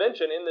God's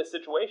intervention in this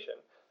situation.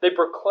 They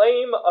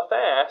proclaim a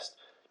fast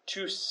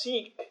to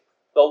seek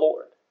the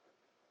Lord.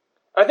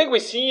 I think we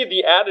see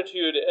the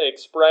attitude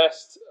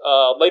expressed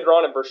later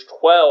on in verse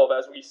 12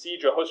 as we see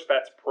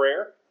Jehoshaphat's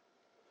prayer.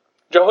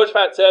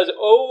 Jehoshaphat says,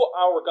 O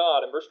our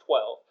God, in verse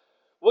 12,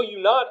 will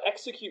you not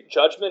execute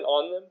judgment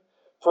on them?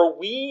 For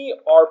we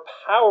are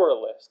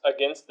powerless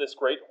against this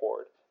great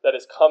horde that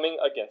is coming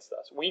against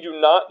us. We do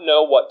not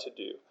know what to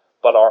do,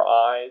 but our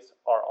eyes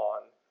are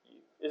on you.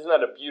 Isn't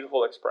that a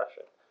beautiful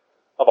expression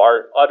of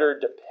our utter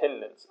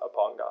dependence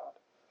upon God?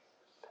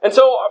 And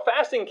so our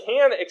fasting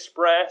can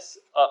express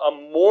a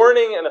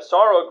mourning and a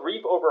sorrow, a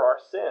grief over our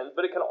sins,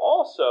 but it can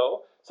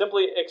also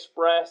simply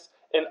express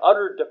an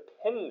utter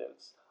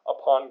dependence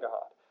upon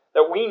God,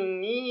 that we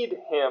need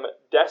Him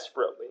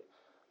desperately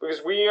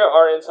because we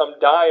are in some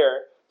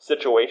dire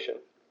situation.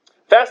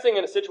 Fasting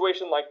in a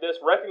situation like this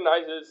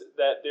recognizes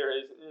that there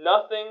is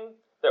nothing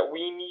that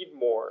we need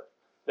more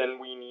than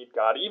we need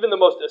God. Even the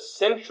most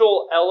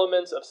essential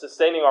elements of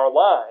sustaining our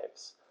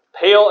lives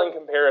pale in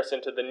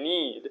comparison to the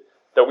need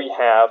that we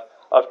have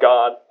of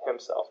God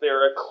Himself. They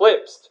are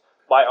eclipsed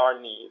by our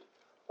need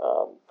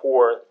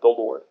for the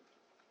Lord.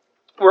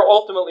 We're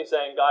ultimately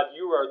saying, God,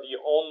 you are the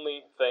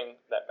only thing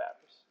that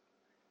matters.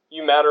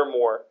 You matter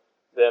more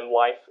than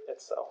life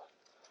itself.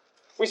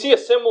 We see a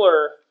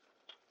similar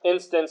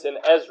instance in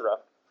Ezra.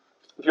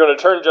 If you want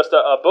to turn just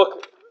a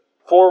book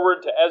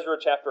forward to Ezra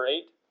chapter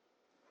 8.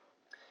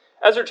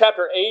 Ezra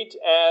chapter 8,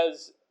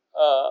 as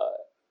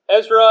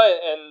Ezra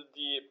and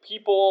the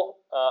people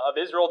of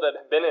Israel that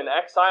have been in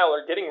exile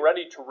are getting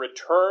ready to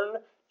return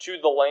to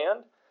the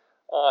land.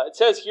 It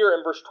says here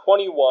in verse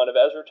 21 of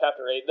Ezra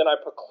chapter 8, Then I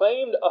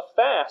proclaimed a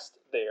fast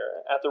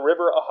there at the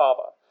river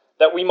Ahava,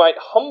 that we might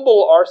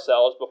humble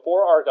ourselves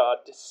before our God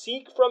to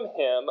seek from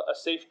Him a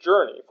safe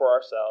journey for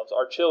ourselves,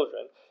 our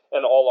children,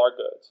 and all our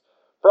goods.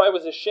 For I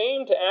was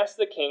ashamed to ask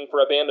the king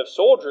for a band of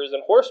soldiers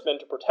and horsemen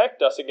to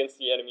protect us against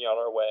the enemy on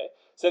our way,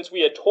 since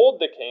we had told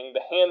the king,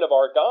 the hand of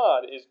our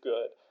God is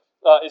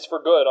for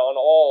good on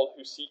all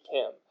who seek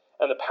Him,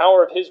 and the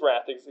power of His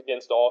wrath is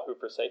against all who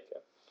forsake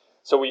Him.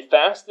 So we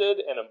fasted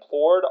and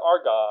implored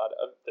our God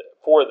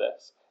for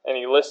this, and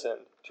He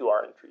listened to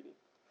our entreaty.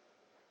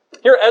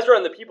 Here Ezra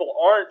and the people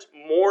aren't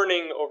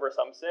mourning over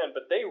some sin,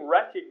 but they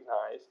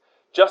recognize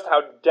just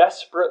how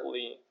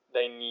desperately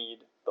they need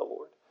the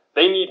Lord.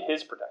 They need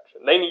His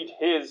protection. They need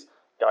His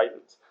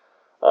guidance.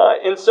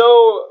 And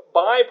so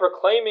by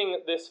proclaiming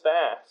this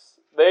fast,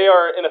 they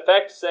are in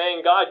effect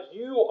saying, God,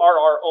 you are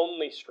our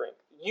only strength.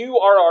 You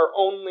are our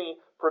only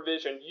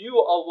provision. You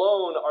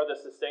alone are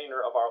the sustainer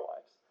of our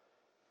lives.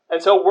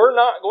 And so we're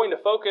not going to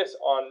focus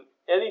on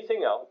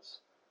anything else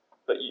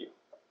but you.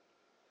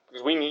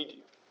 Because we need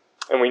you.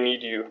 And we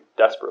need you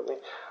desperately.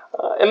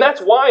 And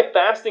that's why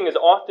fasting is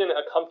often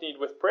accompanied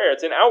with prayer.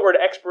 It's an outward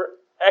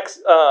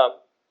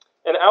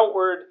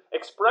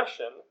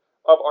expression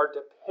of our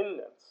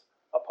dependence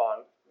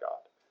upon God.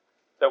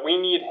 That we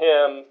need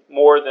Him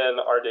more than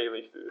our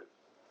daily food.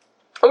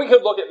 And we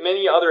could look at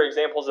many other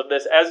examples of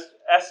this, as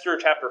Esther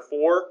chapter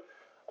 4,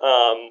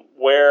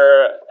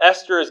 where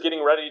Esther is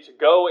getting ready to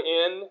go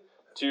in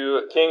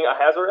to King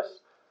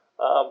Ahasuerus.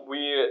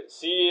 We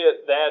see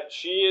that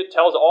she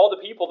tells all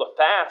the people to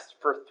fast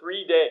for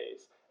 3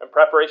 days in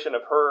preparation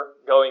of her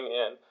going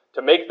in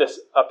to make this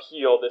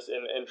appeal, this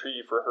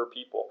entreaty for her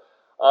people.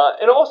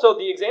 And also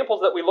the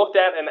examples that we looked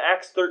at in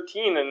Acts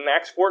 13 and in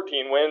Acts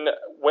 14,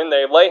 when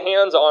they lay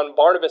hands on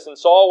Barnabas and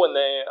Saul, when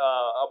they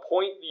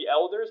appoint the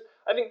elders,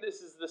 I think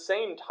this is the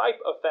same type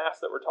of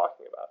fast that we're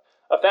talking about.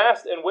 A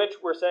fast in which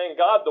we're saying,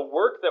 God, the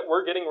work that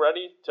we're getting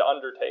ready to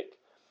undertake,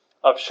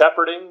 of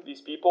shepherding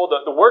these people,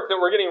 the work that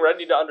we're getting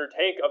ready to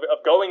undertake,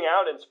 of going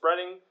out and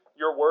spreading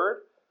your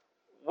word,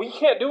 we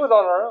can't do it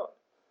on our own.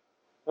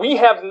 We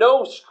have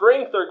no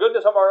strength or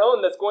goodness of our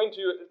own that's going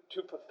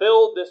to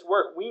fulfill this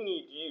work. We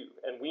need you,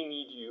 and we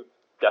need you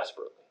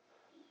desperately.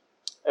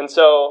 And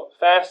so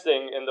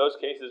fasting in those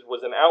cases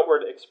was an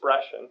outward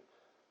expression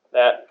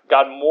that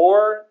God,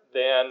 more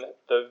than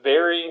the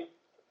very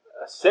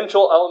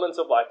essential elements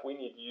of life, we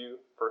need you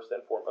first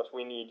and foremost.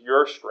 We need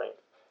your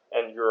strength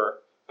and your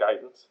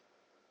guidance.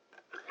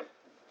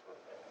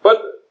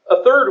 But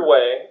a third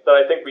way that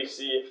I think we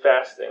see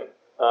fasting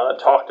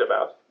talked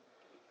about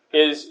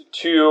is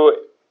to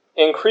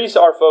increase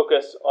our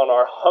focus on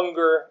our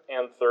hunger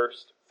and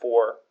thirst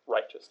for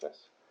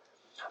righteousness.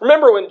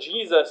 Remember when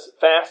Jesus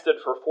fasted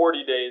for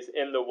 40 days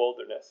in the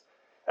wilderness,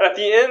 and at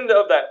the end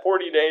of that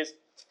 40 days,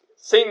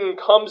 Satan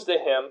comes to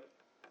him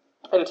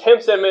and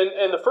tempts him,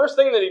 and the first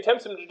thing that he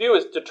tempts him to do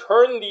is to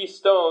turn these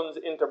stones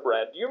into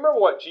bread. Do you remember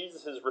what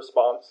Jesus'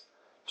 response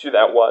to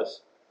that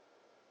was?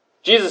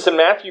 Jesus in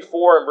Matthew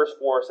 4 and verse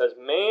 4 says,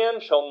 Man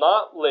shall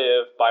not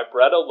live by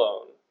bread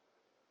alone,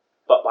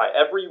 but by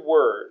every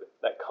word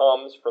that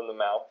comes from the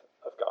mouth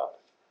of God.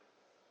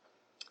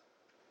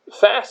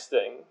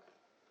 Fasting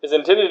is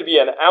intended to be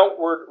an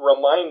outward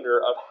reminder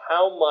of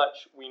how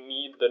much we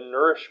need the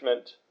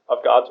nourishment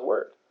of God's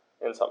word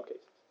in some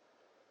cases.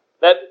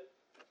 That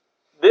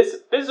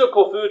this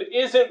physical food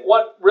isn't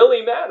what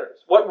really matters.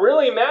 What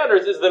really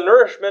matters is the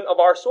nourishment of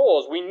our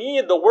souls. We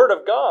need the word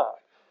of God.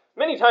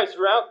 Many times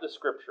throughout the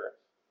scripture,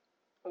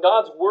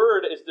 God's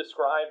word is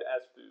described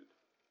as food.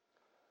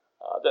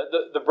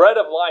 The bread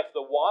of life,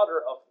 the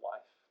water of life,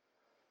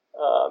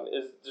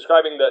 is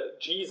describing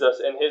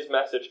Jesus and his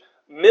message.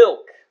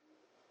 Milk,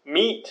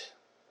 meat,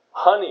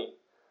 honey.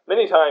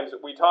 Many times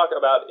we talk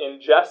about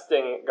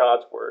ingesting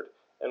God's word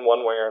in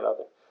one way or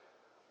another.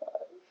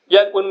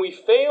 Yet when we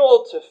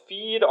fail to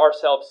feed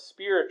ourselves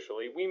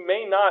spiritually, we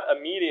may not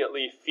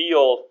immediately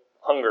feel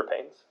hunger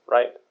pains,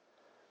 right?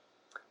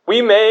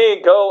 We may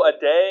go a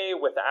day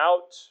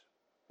without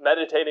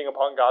meditating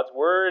upon God's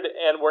word,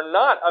 and we're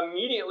not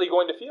immediately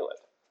going to feel it.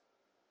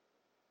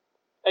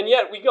 And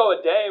yet, we go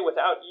a day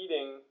without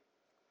eating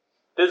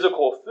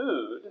physical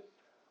food,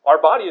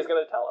 our body is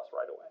going to tell us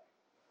right away.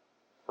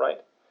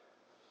 Right?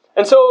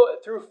 And so,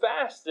 through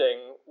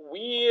fasting,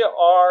 we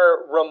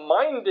are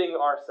reminding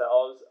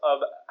ourselves of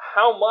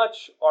how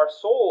much our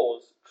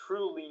souls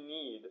truly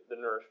need the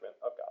nourishment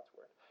of God's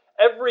word.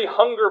 Every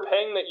hunger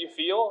pang that you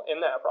feel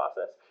in that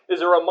process is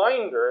a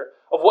reminder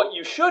of what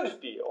you should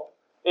feel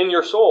in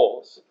your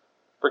souls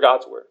for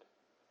God's word,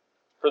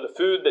 for the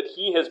food that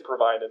He has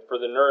provided, for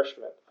the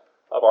nourishment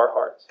of our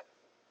hearts.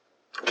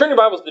 Turn your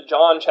Bibles to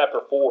John chapter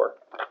 4.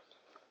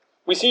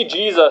 We see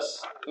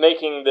Jesus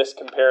making this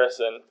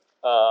comparison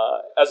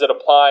as it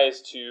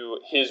applies to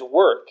His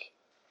work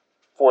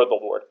for the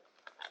Lord.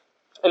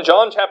 In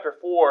John chapter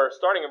 4,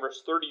 starting in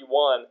verse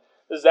 31,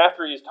 this is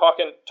after He's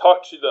talked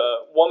to the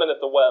woman at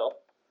the well.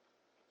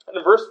 And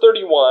in verse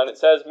 31, it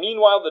says,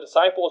 "Meanwhile the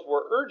disciples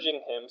were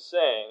urging Him,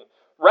 saying,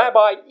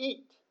 'Rabbi,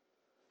 eat.'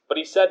 But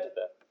He said to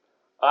them,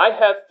 'I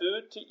have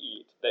food to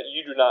eat that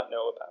you do not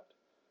know about.'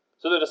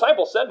 So the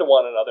disciples said to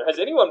one another, 'Has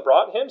anyone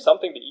brought Him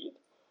something to eat?'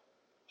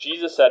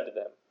 Jesus said to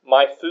them,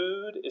 'My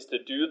food is to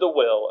do the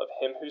will of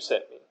Him who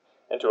sent me,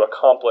 and to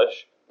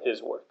accomplish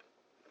His work.'"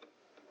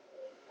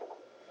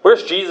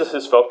 Where's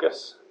Jesus'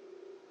 focus?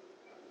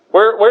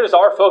 Where does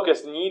our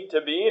focus need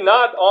to be?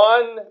 Not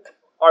on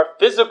our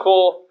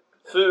physical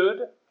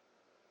food.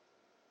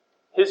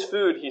 His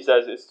food, He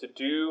says, is to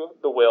do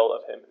the will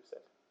of Him who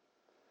sent me.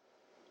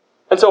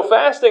 And so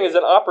fasting is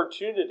an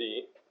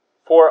opportunity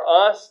for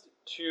us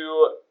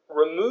to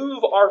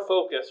remove our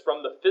focus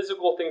from the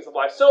physical things of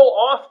life. So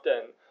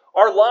often,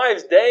 our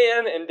lives, day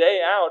in and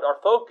day out, are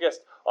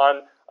focused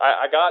on,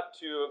 I got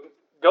to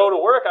go to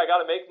work, I got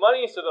to make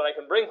money so that I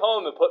can bring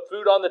home and put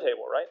food on the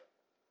table, right?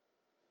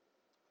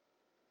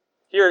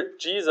 Here,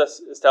 Jesus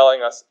is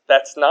telling us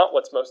that's not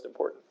what's most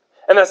important.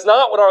 And that's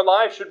not what our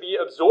lives should be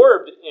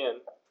absorbed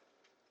in.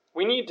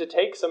 We need to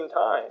take some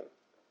time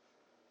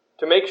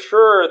to make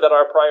sure that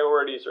our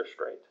priorities are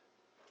straight.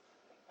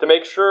 To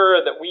make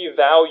sure that we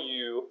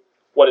value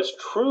what is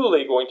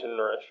truly going to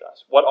nourish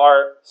us, what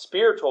our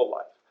spiritual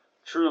life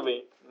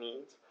truly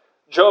needs.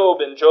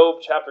 Job, in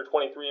Job chapter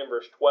 23 and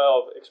verse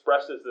 12,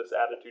 expresses this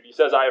attitude. He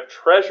says, "I have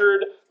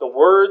treasured the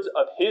words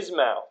of His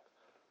mouth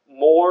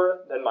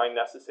more than my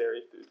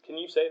necessary food." Can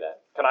you say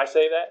that? Can I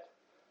say that?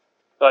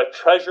 That I've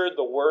treasured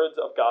the words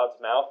of God's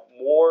mouth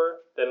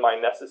more than my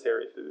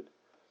necessary food.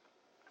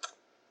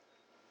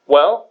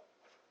 Well,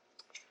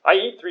 I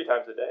eat 3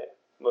 times a day,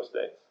 most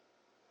days.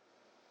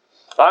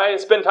 I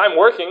spend time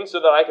working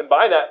so that I can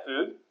buy that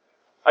food.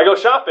 I go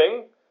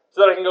shopping so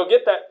that I can go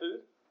get that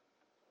food.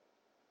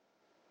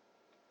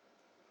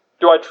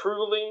 Do I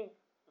truly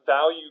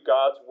value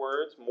God's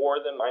words more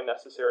than my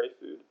necessary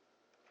food?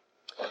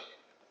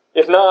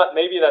 If not,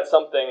 maybe that's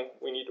something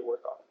we need to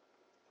work on.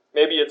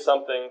 Maybe it's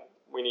something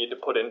we need to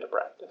put into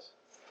practice.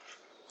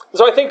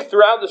 So I think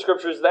throughout the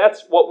Scriptures,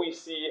 that's what we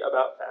see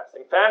about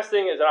fasting.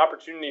 Fasting is an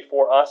opportunity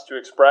for us to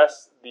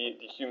express the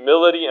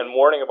humility and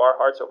mourning of our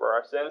hearts over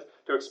our sins,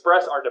 to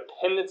express our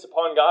dependence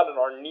upon God and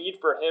our need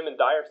for Him in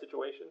dire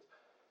situations,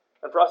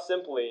 and for us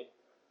simply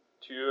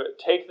to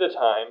take the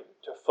time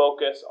to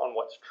focus on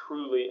what's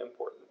truly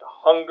important, to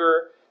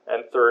hunger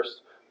and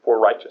thirst for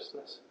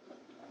righteousness.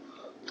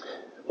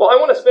 Well, I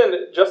want to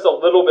spend just a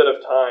little bit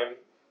of time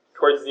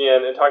towards the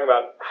end and talking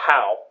about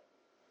how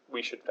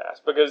we should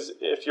fast. Because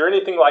if you're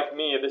anything like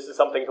me, this is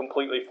something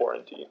completely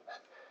foreign to you.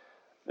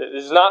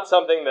 This is not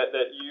something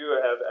that you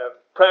have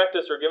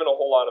practiced or given a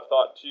whole lot of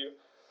thought to.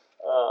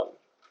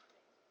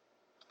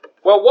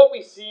 Well, what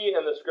we see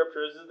in the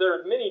Scriptures is there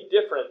are many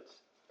different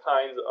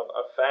kinds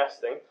of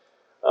fasting.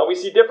 We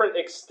see different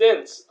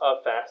extents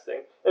of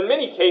fasting. In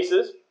many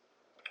cases,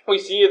 we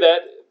see that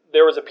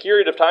there was a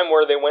period of time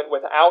where they went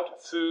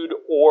without food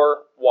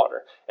or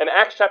water. In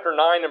Acts chapter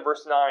 9 and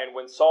verse 9,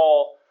 when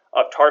Saul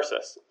of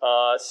Tarsus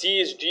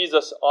sees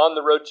Jesus on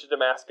the road to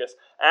Damascus,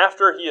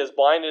 after he is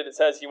blinded, it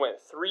says he went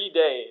 3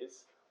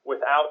 days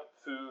without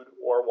food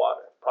or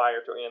water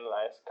prior to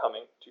Ananias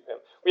coming to him.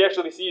 We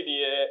actually see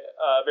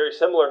the very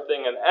similar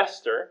thing in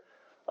Esther.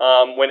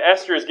 When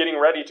Esther is getting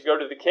ready to go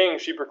to the king,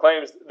 she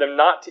proclaims them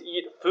not to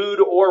eat food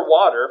or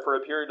water for a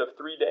period of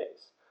 3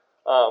 days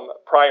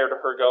prior to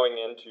her going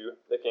into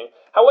the king.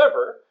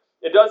 However,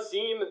 it does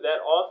seem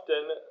that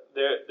often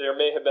there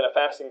may have been a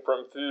fasting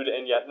from food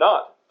and yet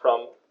not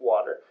from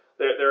water.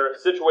 There are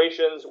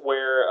situations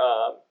where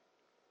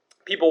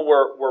people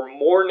were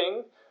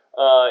mourning.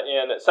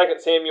 In 2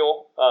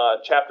 Samuel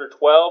chapter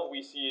 12,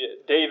 we see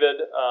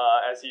David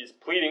as he's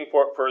pleading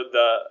for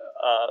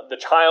the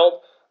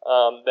child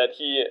that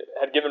he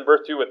had given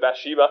birth to with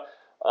Bathsheba.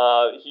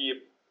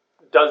 He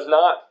does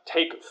not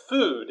take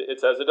food, it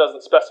says. It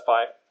doesn't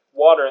specify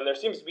water. And there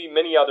seems to be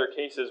many other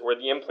cases where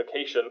the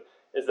implication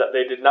is that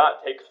they did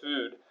not take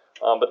food,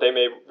 but they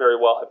may very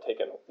well have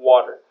taken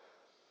water.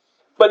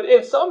 But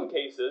in some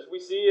cases, we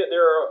see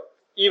there are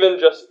even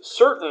just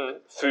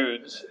certain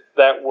foods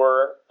that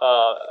were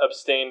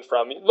abstained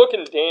from. Look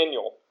in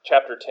Daniel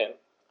chapter 10.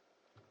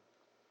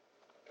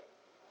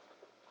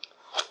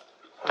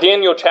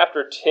 Daniel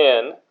chapter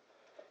 10,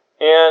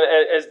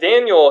 and as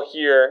Daniel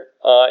here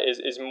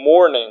is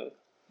mourning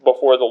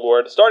before the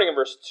Lord, starting in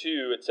verse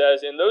 2, it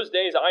says, "In those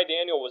days I,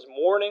 Daniel, was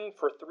mourning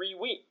for 3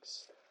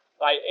 weeks.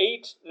 I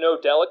ate no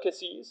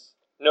delicacies,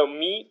 no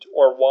meat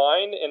or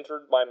wine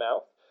entered my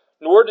mouth,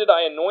 nor did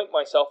I anoint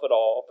myself at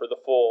all for the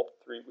full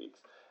 3 weeks."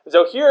 And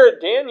so here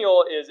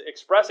Daniel is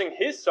expressing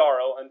his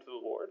sorrow unto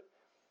the Lord,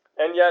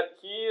 and yet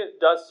he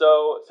does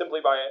so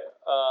simply by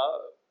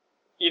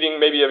eating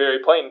maybe a very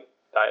plain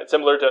diet,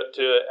 similar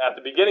to at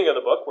the beginning of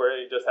the book where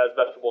he just has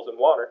vegetables and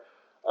water.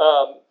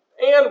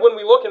 And when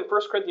we look in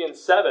 1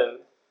 Corinthians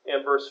 7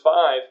 and verse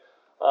 5,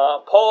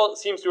 Paul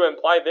seems to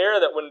imply there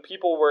that when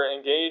people were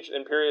engaged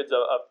in periods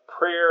of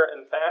prayer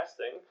and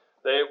fasting,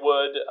 they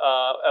would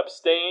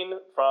abstain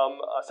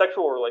from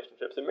sexual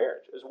relationships in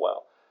marriage as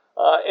well.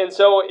 And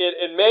so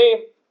it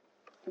may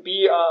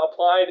be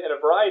applied in a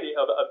variety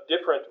of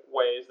different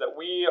ways, that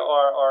we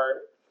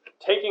are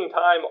taking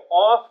time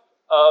off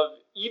of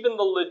even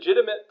the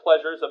legitimate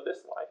pleasures of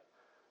this life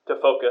to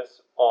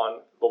focus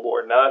on the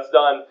Lord. Now that's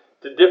done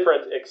to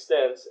different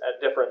extents at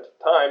different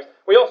times.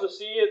 We also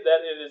see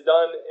that it is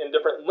done in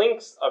different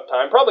lengths of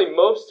time. Probably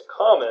most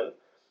common,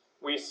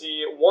 we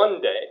see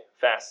 1 day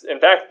fast. In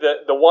fact,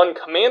 the one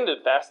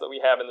commanded fast that we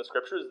have in the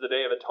Scriptures, the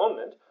Day of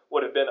Atonement,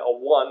 would have been a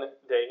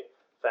 1-day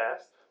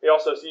fast. We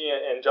also see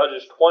in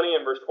Judges 20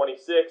 and verse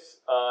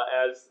 26,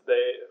 as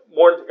they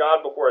mourn to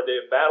God before a day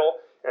of battle,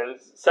 and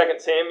 2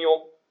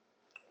 Samuel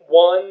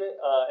 1,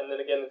 and then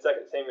again in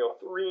 2 Samuel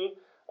 3,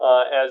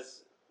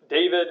 as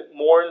David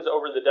mourns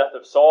over the death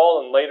of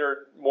Saul and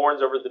later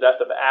mourns over the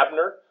death of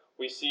Abner.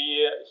 We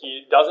see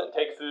he doesn't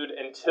take food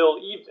until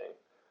evening.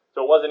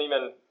 So it wasn't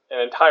even an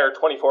entire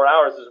 24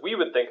 hours as we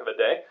would think of a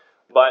day,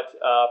 but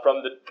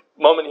from the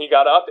moment he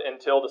got up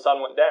until the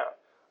sun went down,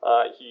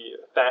 he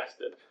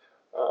fasted.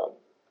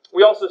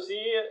 We also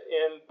see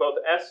in both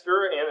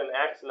Esther and in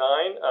Acts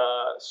 9,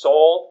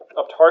 Saul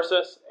of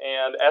Tarsus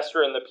and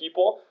Esther and the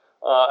people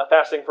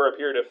fasting for a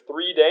period of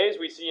 3 days.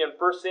 We see in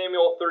 1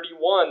 Samuel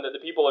 31 that the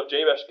people of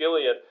Jabesh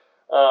Gilead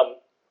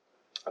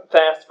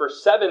fast for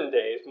 7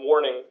 days,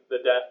 mourning the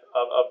death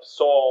of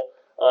Saul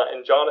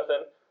and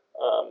Jonathan.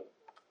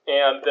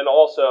 And then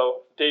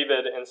also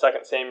David in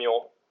 2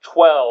 Samuel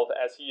 12,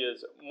 as he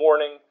is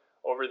mourning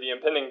over the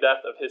impending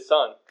death of his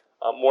son,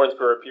 mourns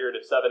for a period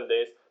of 7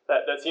 days.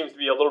 That seems to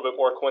be a little bit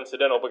more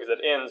coincidental because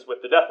it ends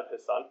with the death of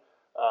his son.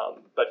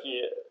 But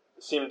he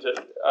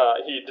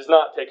does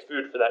not take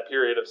food for that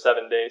period of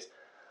 7 days.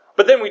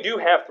 But then we do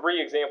have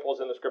 3 examples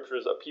in the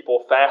Scriptures of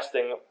people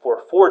fasting for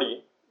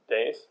 40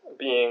 days,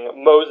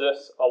 being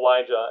Moses,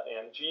 Elijah,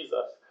 and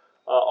Jesus.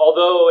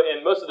 Although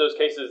in most of those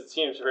cases it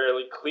seems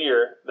fairly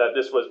clear that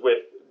this was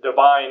with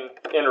divine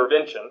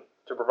intervention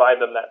to provide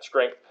them that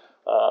strength.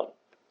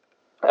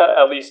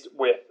 At least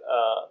with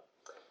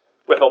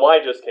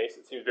Elijah's case,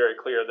 it seems very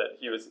clear that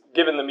he was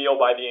given the meal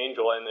by the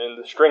angel, and in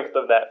the strength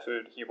of that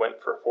food he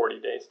went for 40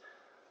 days.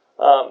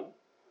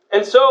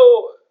 And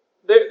so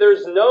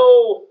there's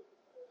no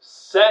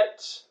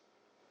set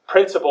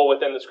principle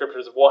within the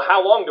Scriptures of, well,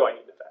 how long do I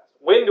need to fast?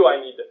 When do I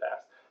need to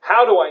fast?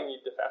 How do I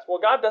need to fast? Well,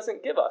 God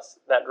doesn't give us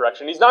that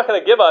direction. He's not going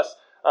to give us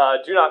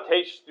do not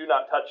taste, do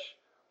not touch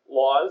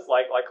laws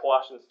like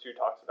Colossians 2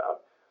 talks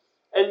about.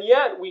 And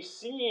yet we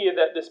see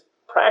that this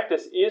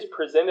practice is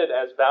presented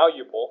as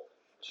valuable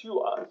to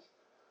us.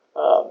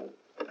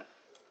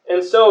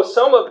 And so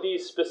some of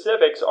these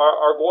specifics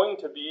are going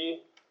to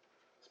be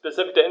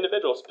specific to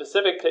individuals,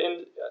 specific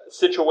to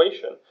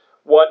situation,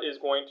 what is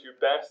going to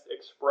best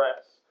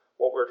express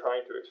what we're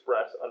trying to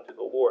express unto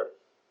the Lord.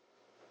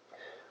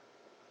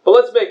 But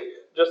let's make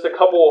just a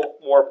couple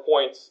more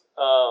points.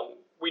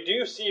 We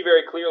do see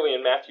very clearly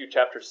in Matthew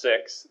chapter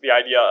 6 the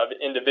idea of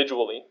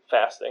individually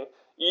fasting,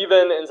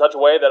 even in such a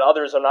way that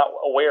others are not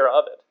aware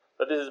of it,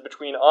 that this is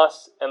between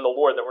us and the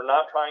Lord, that we're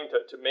not trying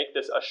to make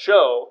this a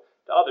show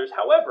to others.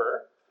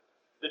 However,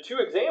 the 2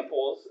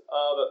 examples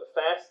of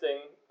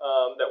fasting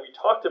that we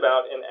talked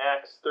about in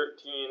Acts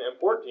 13 and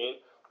 14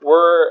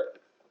 were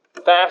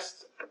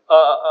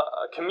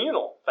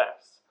communal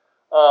fasts.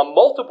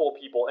 Multiple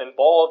people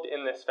involved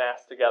in this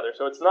fast together.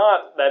 So it's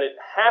not that it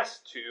has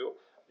to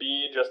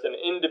be just an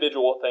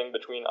individual thing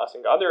between us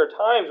and God. There are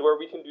times where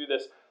we can do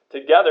this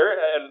together,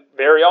 and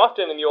very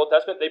often in the Old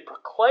Testament they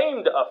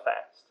proclaimed a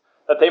fast,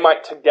 that they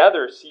might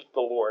together seek the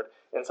Lord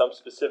in some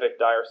specific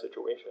dire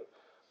situation.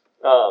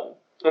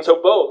 And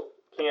so both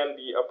can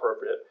be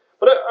appropriate.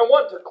 But I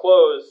want to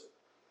close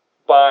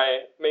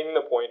by making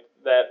the point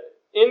that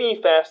any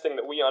fasting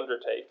that we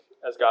undertake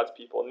as God's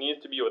people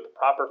needs to be with the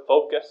proper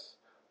focus,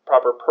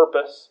 proper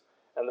purpose,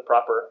 and the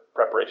proper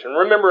preparation.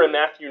 Remember in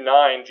Matthew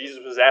 9, Jesus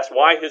was asked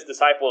why his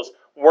disciples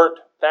weren't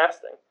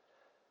fasting.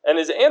 And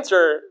his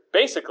answer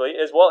basically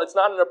is, well, it's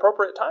not an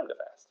appropriate time to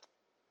fast.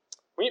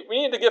 We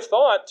need to give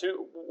thought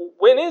to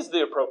when is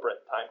the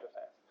appropriate time to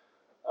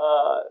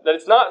fast. That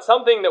it's not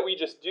something that we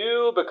just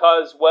do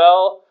because,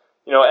 well,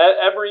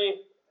 Every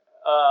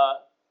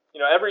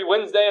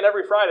Wednesday and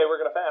every Friday we're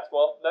going to fast.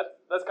 Well,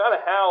 that's kind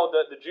of how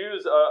the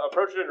Jews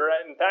approached it, or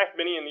in fact,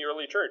 many in the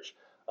early church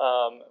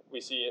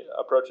we see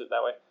approach it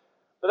that way.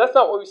 But that's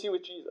not what we see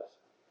with Jesus.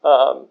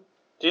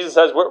 Jesus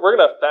says we're going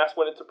to fast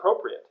when it's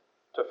appropriate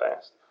to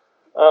fast.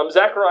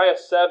 Zechariah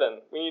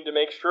 7, we need to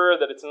make sure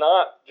that it's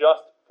not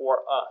just for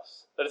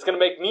us, that it's going to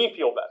make me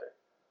feel better.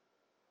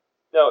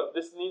 No,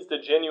 this needs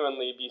to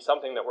genuinely be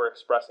something that we're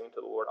expressing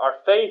to the Lord. Our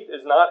faith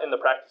is not in the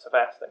practice of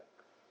fasting.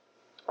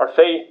 Our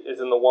faith is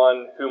in the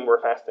one whom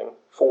we're fasting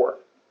for.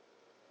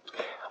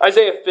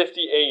 Isaiah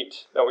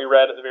 58, that we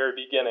read at the very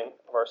beginning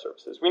of our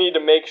services, we need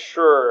to make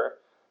sure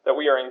that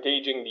we are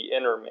engaging the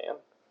inner man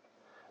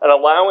and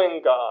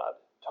allowing God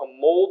to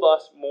mold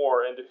us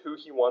more into who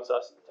He wants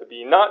us to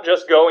be, not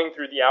just going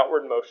through the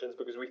outward motions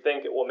because we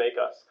think it will make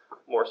us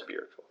more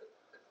spiritual.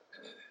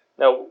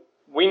 Now,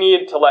 we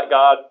need to let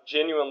God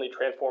genuinely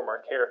transform our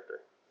character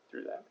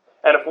through that.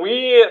 And if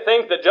we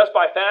think that just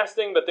by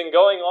fasting, but then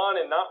going on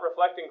and not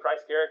reflecting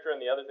Christ's character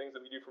and the other things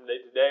that we do from day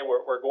to day,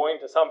 we're going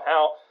to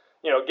somehow,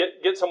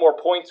 get some more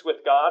points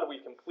with God, we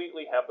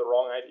completely have the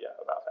wrong idea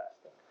about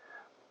fasting.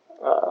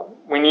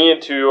 We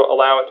need to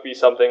allow it to be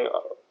something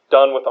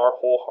done with our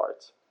whole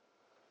hearts.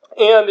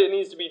 And it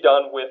needs to be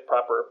done with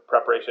proper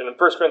preparation. In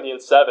 1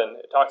 Corinthians 7,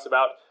 it talks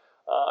about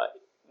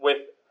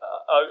with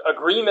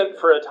agreement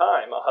for a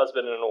time, a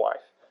husband and a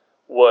wife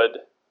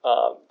would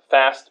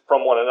fast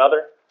from one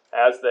another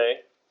as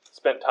they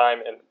spent time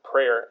in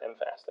prayer and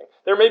fasting.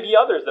 There may be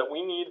others that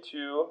we need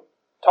to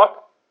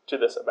talk to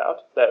this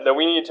about, that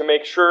we need to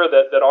make sure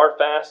that our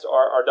fasts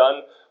are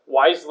done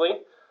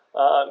wisely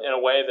in a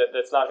way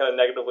that's not going to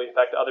negatively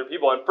affect other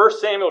people. In 1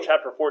 Samuel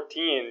chapter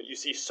 14, you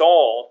see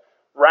Saul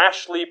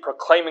rashly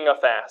proclaiming a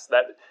fast,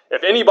 that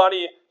if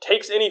anybody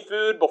takes any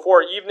food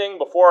before evening,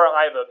 before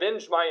I have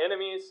avenged my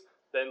enemies,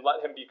 then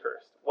let him be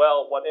cursed.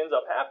 Well, what ends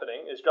up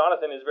happening is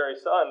Jonathan, his very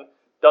son,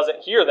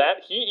 doesn't hear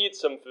that. He eats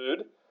some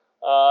food,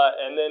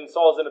 and then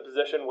Saul's in a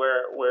position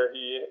where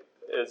he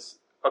is,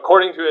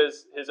 according to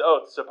his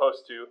oath,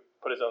 supposed to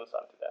put his own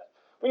son to death.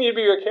 We need to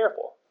be very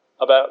careful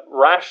about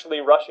rashly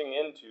rushing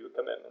into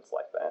commitments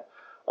like that.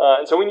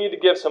 And so we need to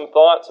give some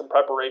thought, some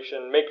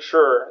preparation, make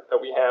sure that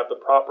we have the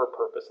proper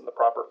purpose and the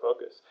proper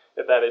focus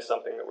if that is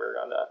something that we're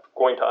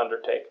going to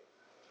undertake.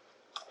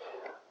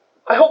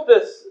 I hope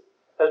this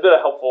has been a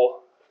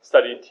helpful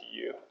study to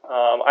you.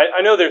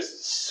 I know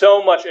there's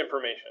so much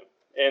information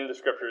in the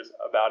Scriptures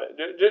about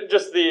it.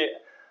 Just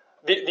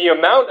the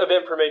amount of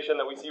information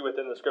that we see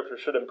within the Scriptures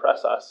should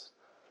impress us.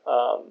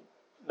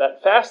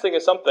 That fasting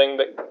is something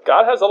that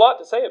God has a lot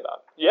to say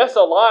about. Yes,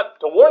 a lot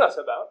to warn us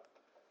about,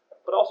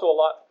 but also a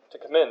lot to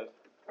commend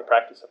the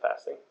practice of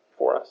fasting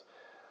for us.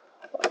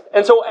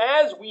 And so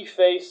as we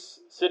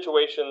face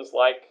situations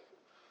like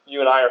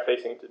you and I are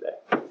facing today,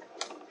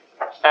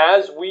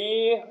 as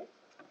we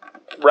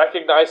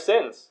recognize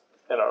sins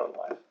in our own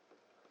life,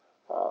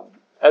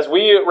 as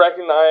we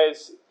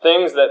recognize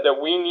things that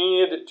we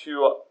need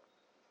to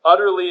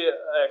utterly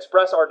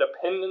express our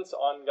dependence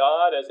on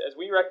God, as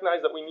we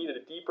recognize that we need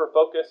a deeper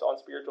focus on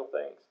spiritual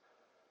things,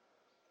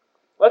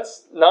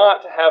 let's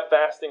not have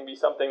fasting be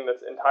something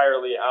that's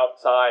entirely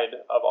outside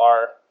of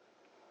our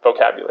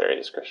vocabulary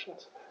as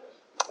Christians.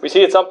 We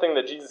see it's something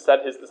that Jesus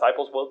said His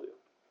disciples will do,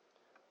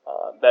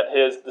 that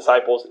His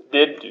disciples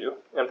did do,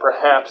 and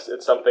perhaps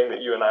it's something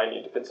that you and I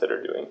need to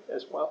consider doing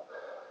as well.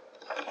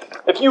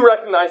 If you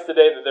recognize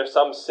today that there's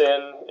some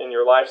sin in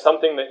your life,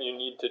 something that you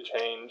need to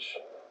change,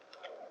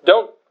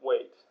 don't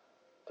wait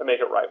to make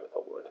it right with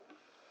the Lord.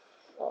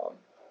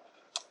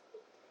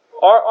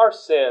 Our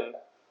sin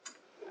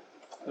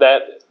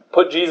that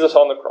put Jesus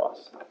on the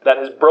cross, that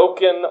has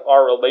broken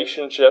our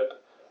relationship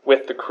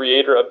with the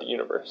Creator of the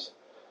universe,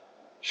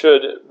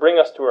 should bring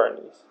us to our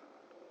knees.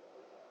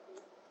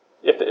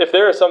 If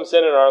there is some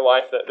sin in our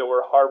life that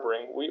we're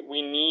harboring,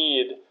 we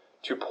need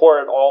to pour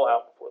it all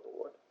out before the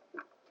Lord.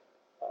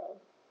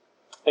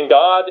 And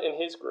God,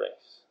 in His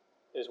grace,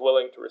 is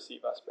willing to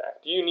receive us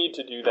back. Do you need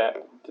to do that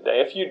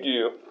today? If you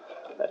do,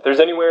 if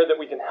there's anywhere that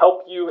we can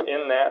help you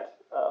in that,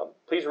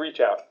 please reach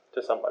out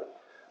to somebody.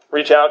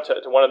 Reach out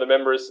to one of the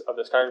members of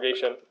this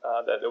congregation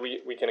that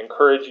we can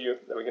encourage you,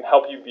 that we can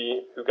help you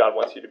be who God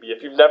wants you to be.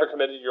 If you've never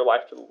committed your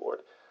life to the Lord,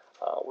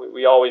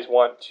 we always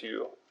want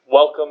to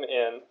welcome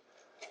in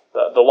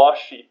the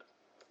lost sheep,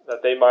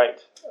 that they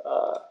might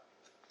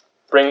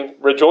bring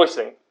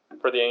rejoicing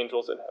for the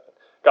angels in heaven.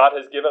 God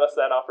has given us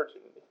that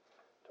opportunity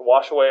to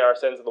wash away our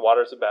sins in the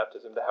waters of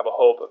baptism, to have a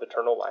hope of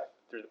eternal life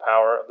through the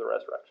power of the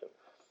resurrection.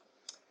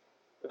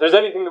 If there's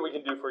anything that we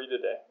can do for you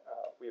today,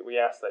 we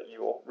ask that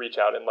you will reach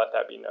out and let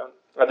that be known.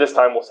 At this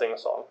time, we'll sing a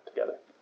song together.